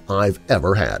sleep I've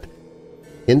ever had.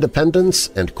 Independence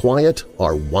and quiet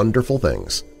are wonderful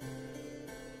things.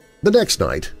 The next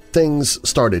night, things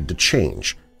started to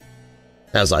change.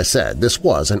 As I said, this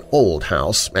was an old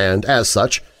house, and as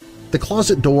such, the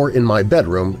closet door in my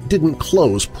bedroom didn't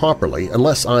close properly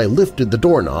unless I lifted the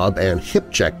doorknob and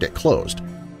hip-checked it closed.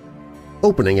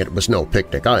 Opening it was no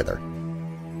picnic either.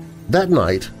 That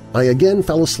night, I again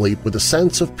fell asleep with a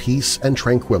sense of peace and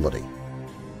tranquility.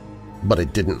 But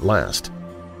it didn't last.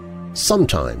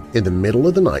 Sometime in the middle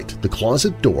of the night, the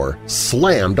closet door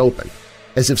slammed open,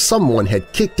 as if someone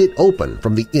had kicked it open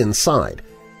from the inside,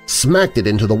 smacked it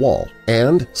into the wall,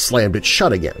 and slammed it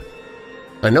shut again.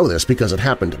 I know this because it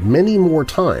happened many more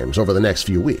times over the next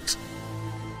few weeks.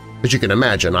 As you can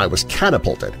imagine, I was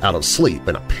catapulted out of sleep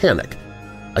in a panic.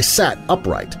 I sat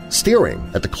upright, staring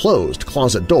at the closed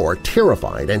closet door,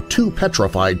 terrified and too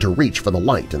petrified to reach for the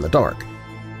light in the dark.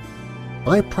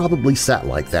 I probably sat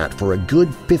like that for a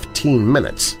good 15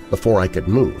 minutes before I could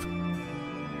move.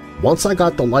 Once I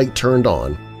got the light turned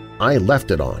on, I left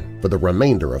it on for the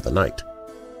remainder of the night.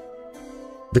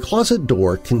 The closet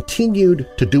door continued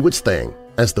to do its thing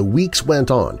as the weeks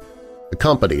went on,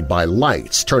 accompanied by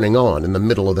lights turning on in the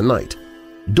middle of the night,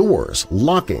 doors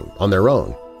locking on their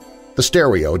own, the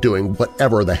stereo doing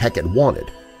whatever the heck it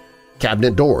wanted,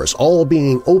 cabinet doors all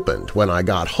being opened when I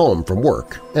got home from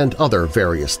work, and other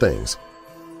various things.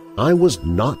 I was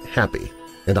not happy,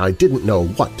 and I didn't know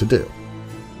what to do.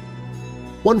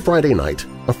 One Friday night,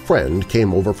 a friend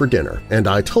came over for dinner, and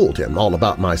I told him all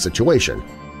about my situation,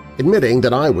 admitting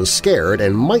that I was scared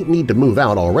and might need to move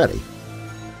out already.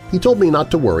 He told me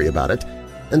not to worry about it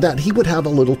and that he would have a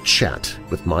little chat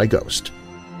with my ghost.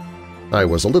 I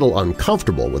was a little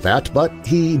uncomfortable with that, but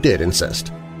he did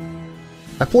insist.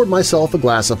 I poured myself a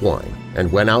glass of wine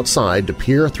and went outside to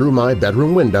peer through my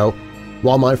bedroom window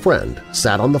while my friend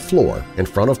sat on the floor in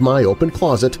front of my open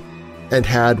closet and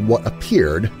had what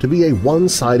appeared to be a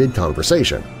one-sided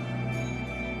conversation.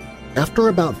 After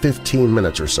about 15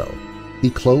 minutes or so, he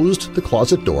closed the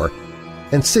closet door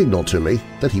and signaled to me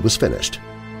that he was finished.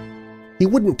 He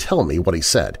wouldn't tell me what he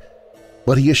said,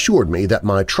 but he assured me that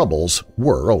my troubles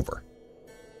were over.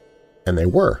 And they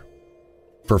were,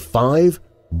 for 5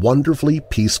 wonderfully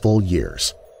peaceful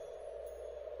years.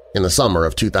 In the summer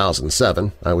of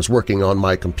 2007, I was working on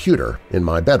my computer in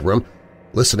my bedroom,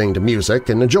 listening to music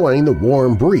and enjoying the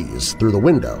warm breeze through the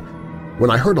window, when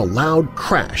I heard a loud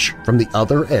crash from the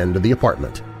other end of the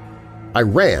apartment. I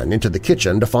ran into the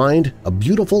kitchen to find a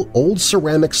beautiful old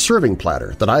ceramic serving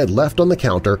platter that I had left on the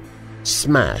counter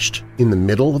smashed in the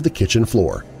middle of the kitchen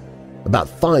floor, about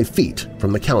 5 feet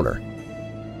from the counter.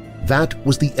 That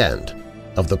was the end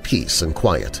of the peace and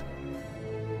quiet.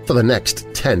 For the next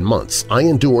 10 months, I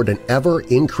endured an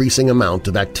ever-increasing amount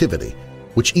of activity,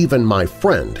 which even my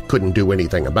friend couldn't do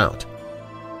anything about.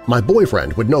 My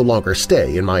boyfriend would no longer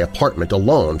stay in my apartment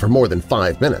alone for more than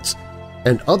 5 minutes,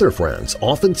 and other friends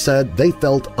often said they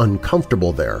felt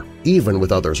uncomfortable there, even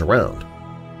with others around.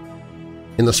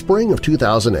 In the spring of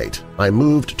 2008, I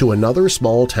moved to another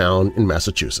small town in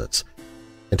Massachusetts,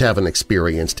 and haven't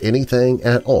experienced anything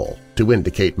at all to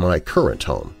indicate my current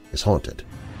home is haunted.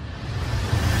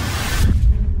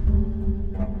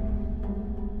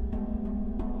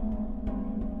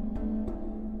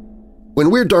 When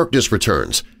Weird Darkness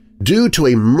returns, due to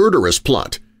a murderous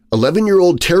plot,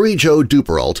 11-year-old Terry Jo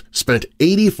Duperrault spent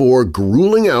 84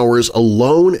 grueling hours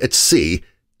alone at sea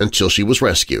until she was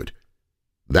rescued.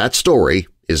 That story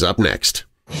is up next.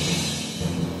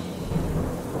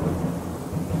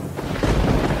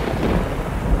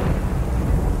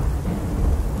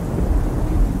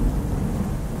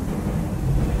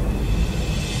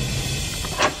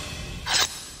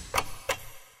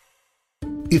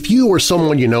 If you or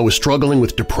someone you know is struggling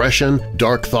with depression,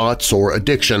 dark thoughts, or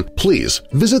addiction, please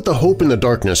visit the Hope in the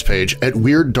Darkness page at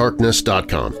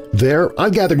weirddarkness.com. There,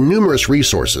 I've gathered numerous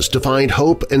resources to find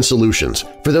hope and solutions.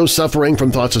 For those suffering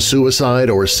from thoughts of suicide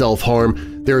or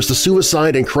self-harm, there's the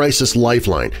Suicide and Crisis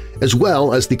Lifeline, as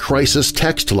well as the Crisis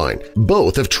Text Line.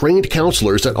 Both have trained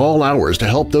counselors at all hours to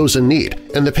help those in need,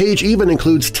 and the page even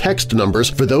includes text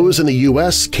numbers for those in the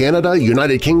U.S., Canada,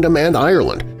 United Kingdom, and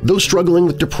Ireland. Those struggling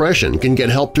with depression can get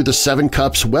help through the 7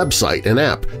 Cups website and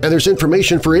app, and there's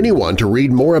information for anyone to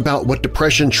read more about what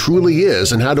depression truly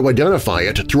is and how to identify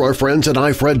it through our friends at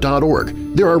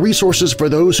ifred.org. There are resources for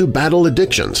those who battle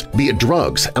addictions, be it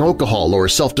drugs, alcohol, or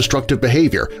self-destructive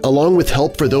behavior, along with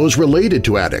help for those related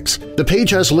to addicts. The page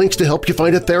has links to help you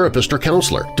find a therapist or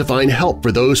counselor, to find help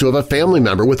for those who have a family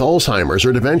member with Alzheimer's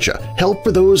or dementia, help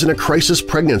for those in a crisis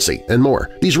pregnancy, and more.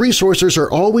 These resources are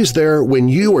always there when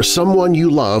you or someone you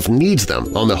love needs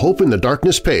them on the Hope in the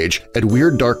Darkness page at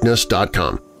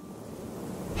weirddarkness.com.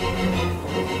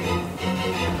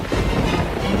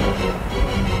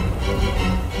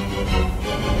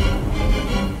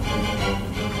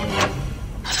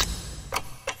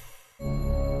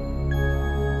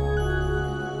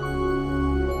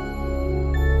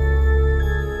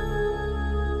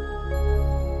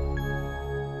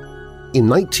 In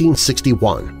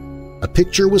 1961, a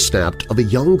picture was snapped of a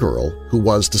young girl who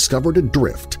was discovered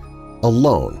adrift,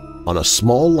 alone, on a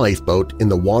small lifeboat in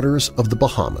the waters of the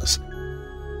Bahamas.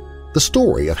 The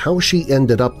story of how she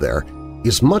ended up there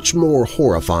is much more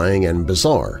horrifying and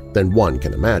bizarre than one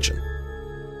can imagine.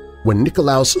 When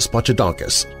Nikolaos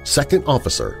Spachidakis, second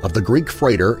officer of the Greek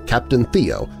freighter Captain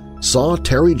Theo, saw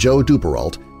Terry Jo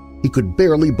Duperrault, he could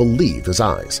barely believe his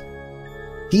eyes.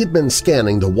 He had been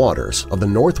scanning the waters of the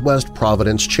Northwest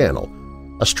Providence Channel,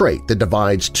 a strait that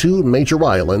divides 2 major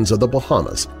islands of the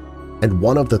Bahamas, and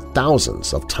one of the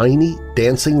thousands of tiny,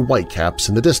 dancing whitecaps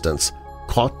in the distance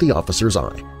caught the officer's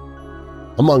eye.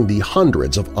 Among the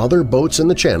hundreds of other boats in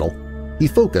the channel, he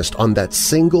focused on that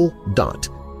single dot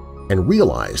and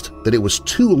realized that it was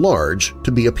too large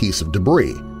to be a piece of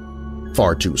debris.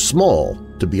 far too small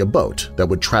to be a boat that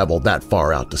would travel that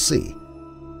far out to sea.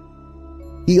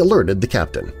 He alerted the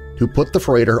captain, who put the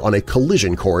freighter on a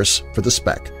collision course for the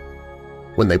speck.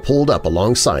 When they pulled up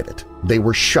alongside it, they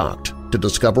were shocked to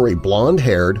discover a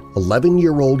blonde-haired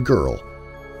 11-year-old girl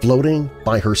floating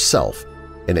by herself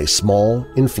in a small,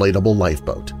 inflatable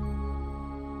lifeboat.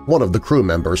 One of the crew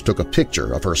members took a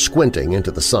picture of her squinting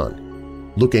into the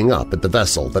sun, looking up at the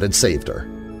vessel that had saved her.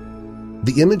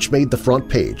 The image made the front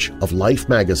page of Life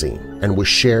magazine and was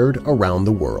shared around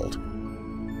the world.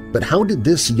 But how did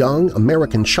this young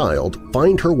American child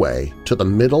find her way to the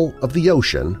middle of the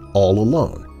ocean all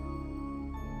alone?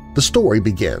 The story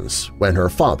begins when her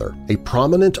father, a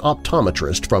prominent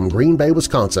optometrist from Green Bay,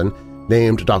 Wisconsin,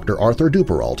 named Dr. Arthur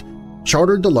Duperrault,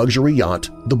 chartered the luxury yacht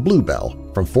the Bluebell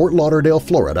from Fort Lauderdale,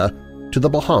 Florida, to the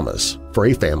Bahamas for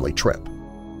a family trip.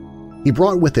 He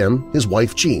brought with him his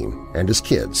wife Jean and his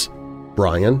kids,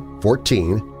 Brian,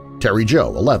 14, Terry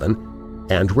Jo, 11,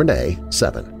 and Renee,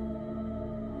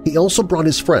 7. He also brought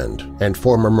his friend and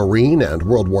former Marine and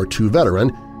World War II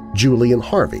veteran Julian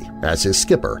Harvey as his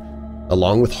skipper,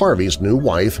 along with Harvey's new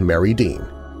wife Mary Dean.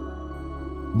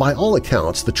 By all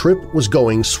accounts, the trip was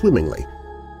going swimmingly,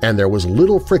 and there was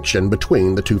little friction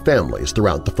between the two families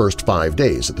throughout the first 5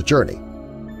 days of the journey.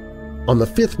 On the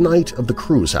 5th night of the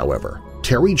cruise, however,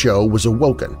 Terry Jo was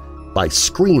awoken by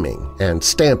screaming and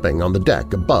stamping on the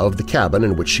deck above the cabin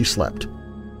in which she slept.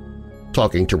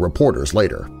 Talking to reporters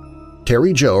later,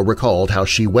 Terry Jo recalled how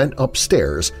she went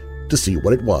upstairs to see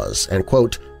what it was and,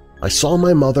 quote, "I saw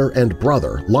my mother and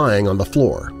brother lying on the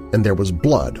floor and there was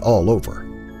blood all over."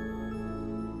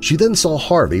 She then saw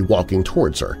Harvey walking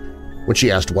towards her. When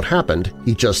she asked what happened,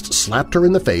 he just slapped her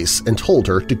in the face and told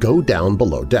her to go down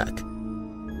below deck.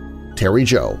 Terry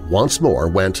Jo once more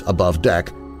went above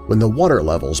deck when the water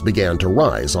levels began to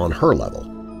rise on her level.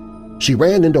 She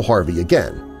ran into Harvey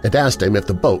again and asked him if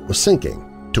the boat was sinking,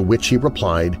 to which he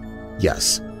replied,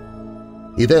 yes.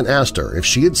 He then asked her if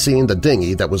she had seen the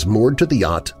dinghy that was moored to the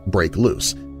yacht break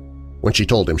loose. When she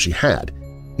told him she had,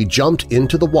 he jumped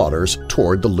into the waters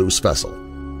toward the loose vessel.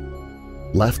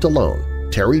 Left alone,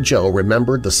 Terry Jo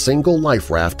remembered the single life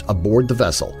raft aboard the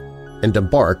vessel and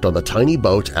embarked on the tiny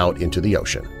boat out into the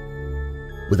ocean.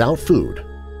 Without food,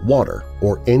 water,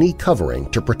 or any covering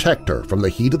to protect her from the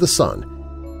heat of the sun,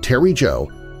 Terry Jo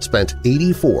spent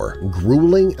 84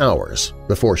 grueling hours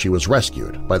before she was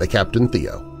rescued by the Captain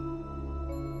Theo.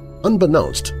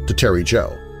 Unbeknownst to Terry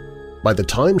Jo, by the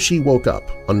time she woke up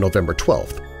on November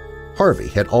 12th, Harvey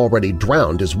had already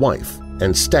drowned his wife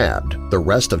and stabbed the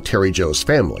rest of Terry Jo's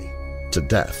family to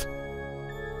death.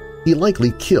 He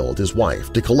likely killed his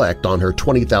wife to collect on her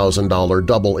 $20,000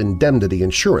 double indemnity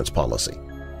insurance policy.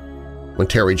 When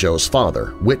Terry Jo's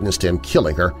father witnessed him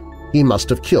killing her, he must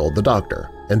have killed the doctor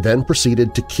and then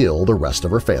proceeded to kill the rest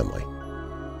of her family.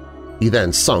 He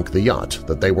then sunk the yacht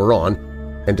that they were on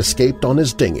and escaped on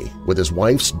his dinghy with his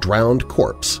wife's drowned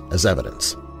corpse as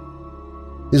evidence.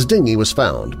 His dinghy was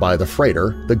found by the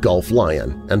freighter the Gulf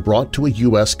Lion and brought to a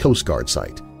U.S. Coast Guard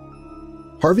site.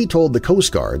 Harvey told the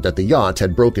Coast Guard that the yacht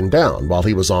had broken down while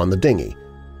he was on the dinghy.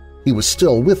 He was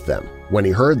still with them when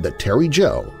he heard that Terry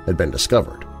Jo had been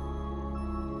discovered.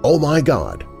 "Oh my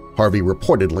God," Harvey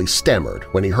reportedly stammered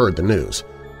when he heard the news.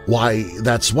 "Why,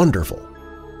 that's wonderful."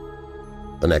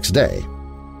 The next day,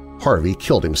 Harvey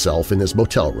killed himself in his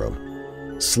motel room,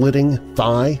 slitting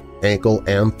thigh, ankle,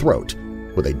 and throat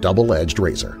with a double-edged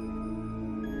razor.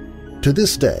 To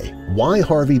this day, why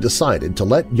Harvey decided to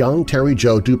let young Terry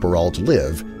Jo Duperrault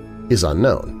live is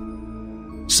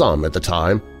unknown. Some at the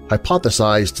time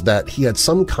hypothesized that he had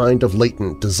some kind of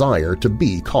latent desire to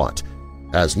be caught,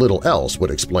 as little else would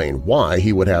explain why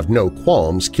he would have no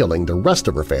qualms killing the rest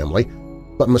of her family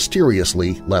but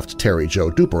mysteriously left Terry Jo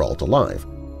Duperrault alive.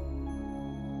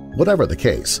 Whatever the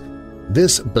case,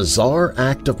 this bizarre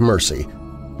act of mercy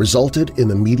resulted in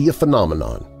the media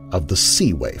phenomenon of the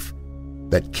sea waif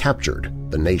that captured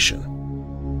the nation.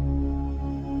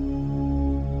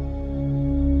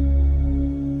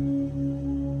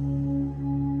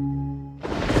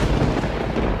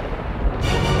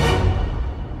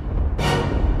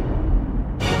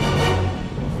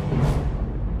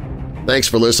 Thanks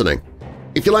for listening.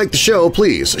 If you like the show,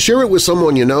 please share it with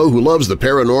someone you know who loves the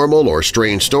paranormal or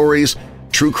strange stories,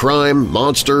 true crime,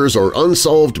 monsters, or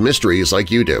unsolved mysteries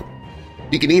like you do.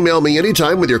 You can email me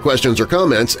anytime with your questions or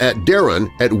comments at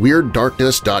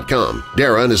darren@weirddarkness.com.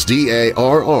 Darren is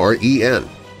D-A-R-R-E-N.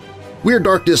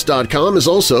 WeirdDarkness.com is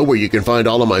also where you can find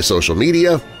all of my social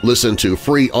media, listen to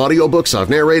free audiobooks I've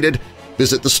narrated,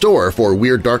 visit the store for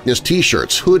Weird Darkness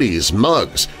t-shirts, hoodies,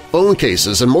 mugs, phone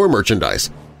cases, and more merchandise.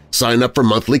 Sign up for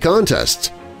monthly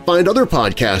contests, find other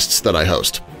podcasts that I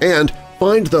host, and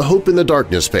find the Hope in the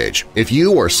Darkness page if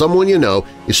you or someone you know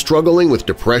is struggling with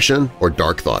depression or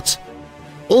dark thoughts.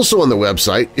 Also on the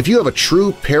website, if you have a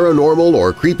true paranormal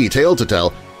or creepy tale to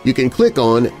tell, you can click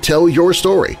on Tell Your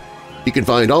Story. You can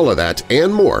find all of that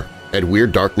and more at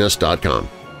WeirdDarkness.com.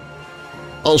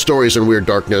 All stories in Weird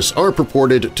Darkness are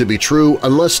purported to be true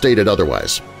unless stated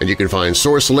otherwise, and you can find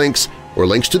source links or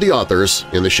links to the authors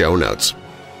in the show notes.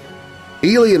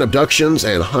 Alien Abductions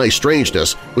and High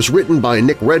Strangeness was written by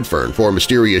Nick Redfern for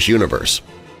Mysterious Universe.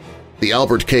 The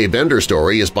Albert K. Bender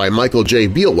story is by Michael J.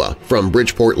 Bielwa from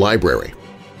Bridgeport Library.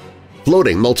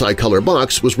 Floating Multicolor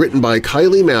Box was written by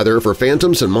Kylie Mather for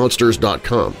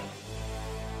PhantomsandMonsters.com.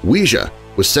 Ouija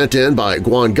was sent in by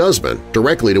Guan Guzman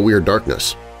directly to Weird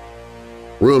Darkness.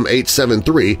 Room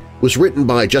 873 was written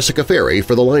by Jessica Ferry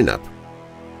for the lineup.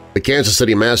 The Kansas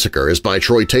City Massacre is by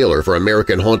Troy Taylor for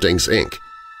American Hauntings, Inc.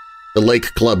 The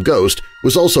Lake Club Ghost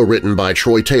was also written by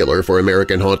Troy Taylor for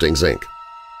American Hauntings, Inc.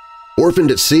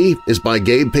 Orphaned at Sea is by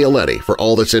Gabe Paoletti for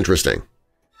All That's Interesting.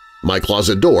 My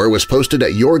Closet Door was posted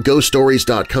at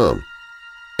YourGhostStories.com.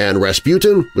 And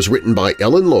Rasputin was written by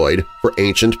Ellen Lloyd for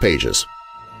Ancient Pages.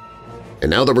 And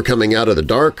now that we're coming out of the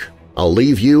dark, I'll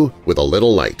leave you with a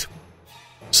little light.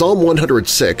 Psalm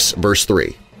 106, verse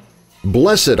 3.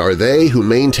 Blessed are they who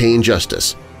maintain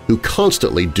justice, who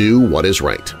constantly do what is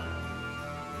right.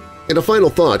 And a final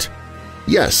thought,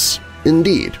 yes,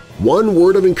 indeed, one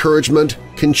word of encouragement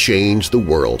can change the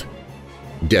world.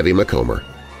 Debbie McComber.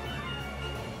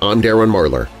 I'm Darren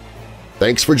Marlar.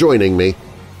 Thanks for joining me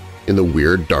in the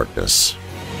Weird Darkness.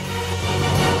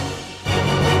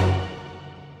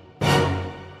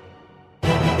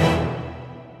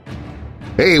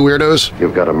 Hey, Weirdos!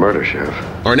 You've got a murder, Sheriff.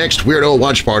 Our next Weirdo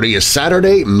Watch Party is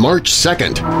Saturday, March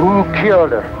 2nd. Who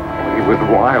killed her? He was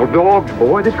wild dogs,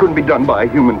 boy. This couldn't be done by a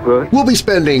human person. We'll be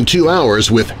spending 2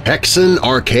 hours with Hexen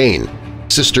Arcane,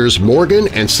 Sisters Morgan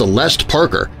and Celeste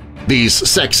Parker. These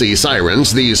sexy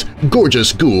sirens, these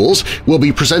gorgeous ghouls, will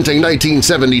be presenting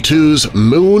 1972's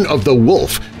Moon of the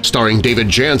Wolf, starring David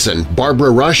Jansen,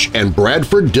 Barbara Rush, and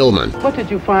Bradford Dillman. What did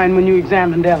you find when you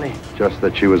examined Ellie? Just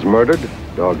that she was murdered.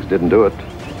 Dogs didn't do it.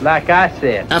 Like I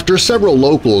said. After several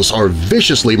locals are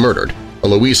viciously murdered, a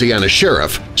Louisiana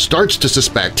sheriff starts to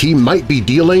suspect he might be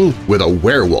dealing with a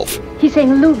werewolf. He's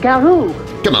saying loup-garou.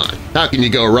 Come on, how can you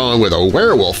go wrong with a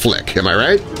werewolf flick, am I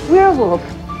right? Werewolf.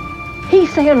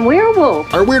 He's saying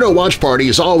werewolf. Our Weirdo Watch Party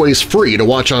is always free to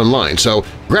watch online, so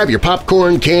grab your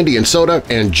popcorn, candy, and soda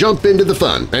and jump into the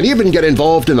fun, and even get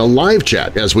involved in a live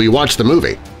chat as we watch the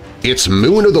movie. It's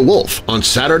Moon of the Wolf on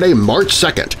Saturday, March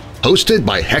 2nd, hosted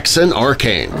by Hexen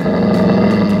Arcane.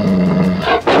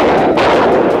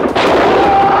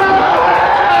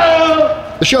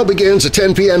 The show begins at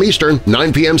 10 p.m. Eastern,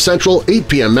 9 p.m. Central, 8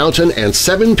 p.m. Mountain, and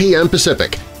 7 p.m.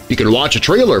 Pacific. You can watch a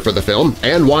trailer for the film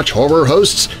and watch horror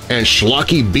hosts and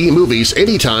schlocky B-movies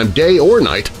anytime, day or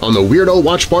night, on the Weirdo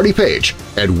Watch Party page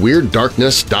at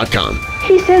WeirdDarkness.com.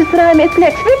 He says that I'm its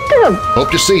next victim. Hope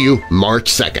to see you March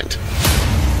 2nd.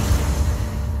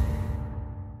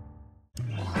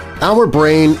 Our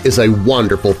brain is a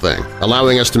wonderful thing,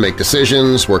 allowing us to make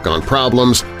decisions, work on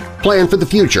problems, plan for the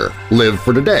future, live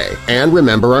for today, and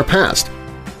remember our past.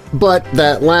 But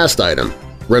that last item,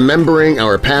 remembering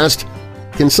our past,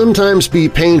 can sometimes be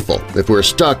painful if we're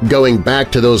stuck going back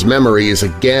to those memories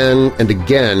again and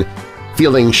again,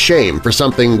 feeling shame for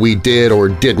something we did or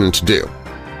didn't do.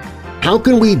 How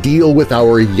can we deal with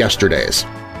our yesterdays?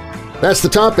 That's the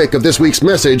topic of this week's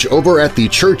message over at the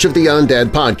Church of the Undead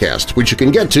podcast, which you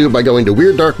can get to by going to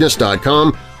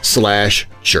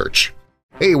WeirdDarkness.com/church.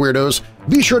 Hey Weirdos!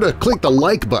 Be sure to click the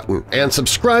like button and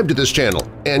subscribe to this channel,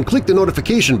 and click the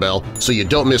notification bell so you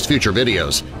don't miss future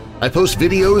videos. I post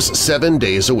videos 7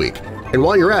 days a week. And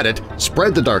while you're at it,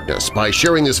 spread the darkness by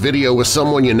sharing this video with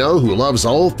someone you know who loves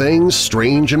all things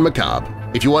strange and macabre.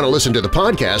 If you want to listen to the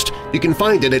podcast, you can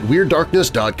find it at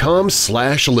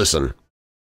WeirdDarkness.com/listen.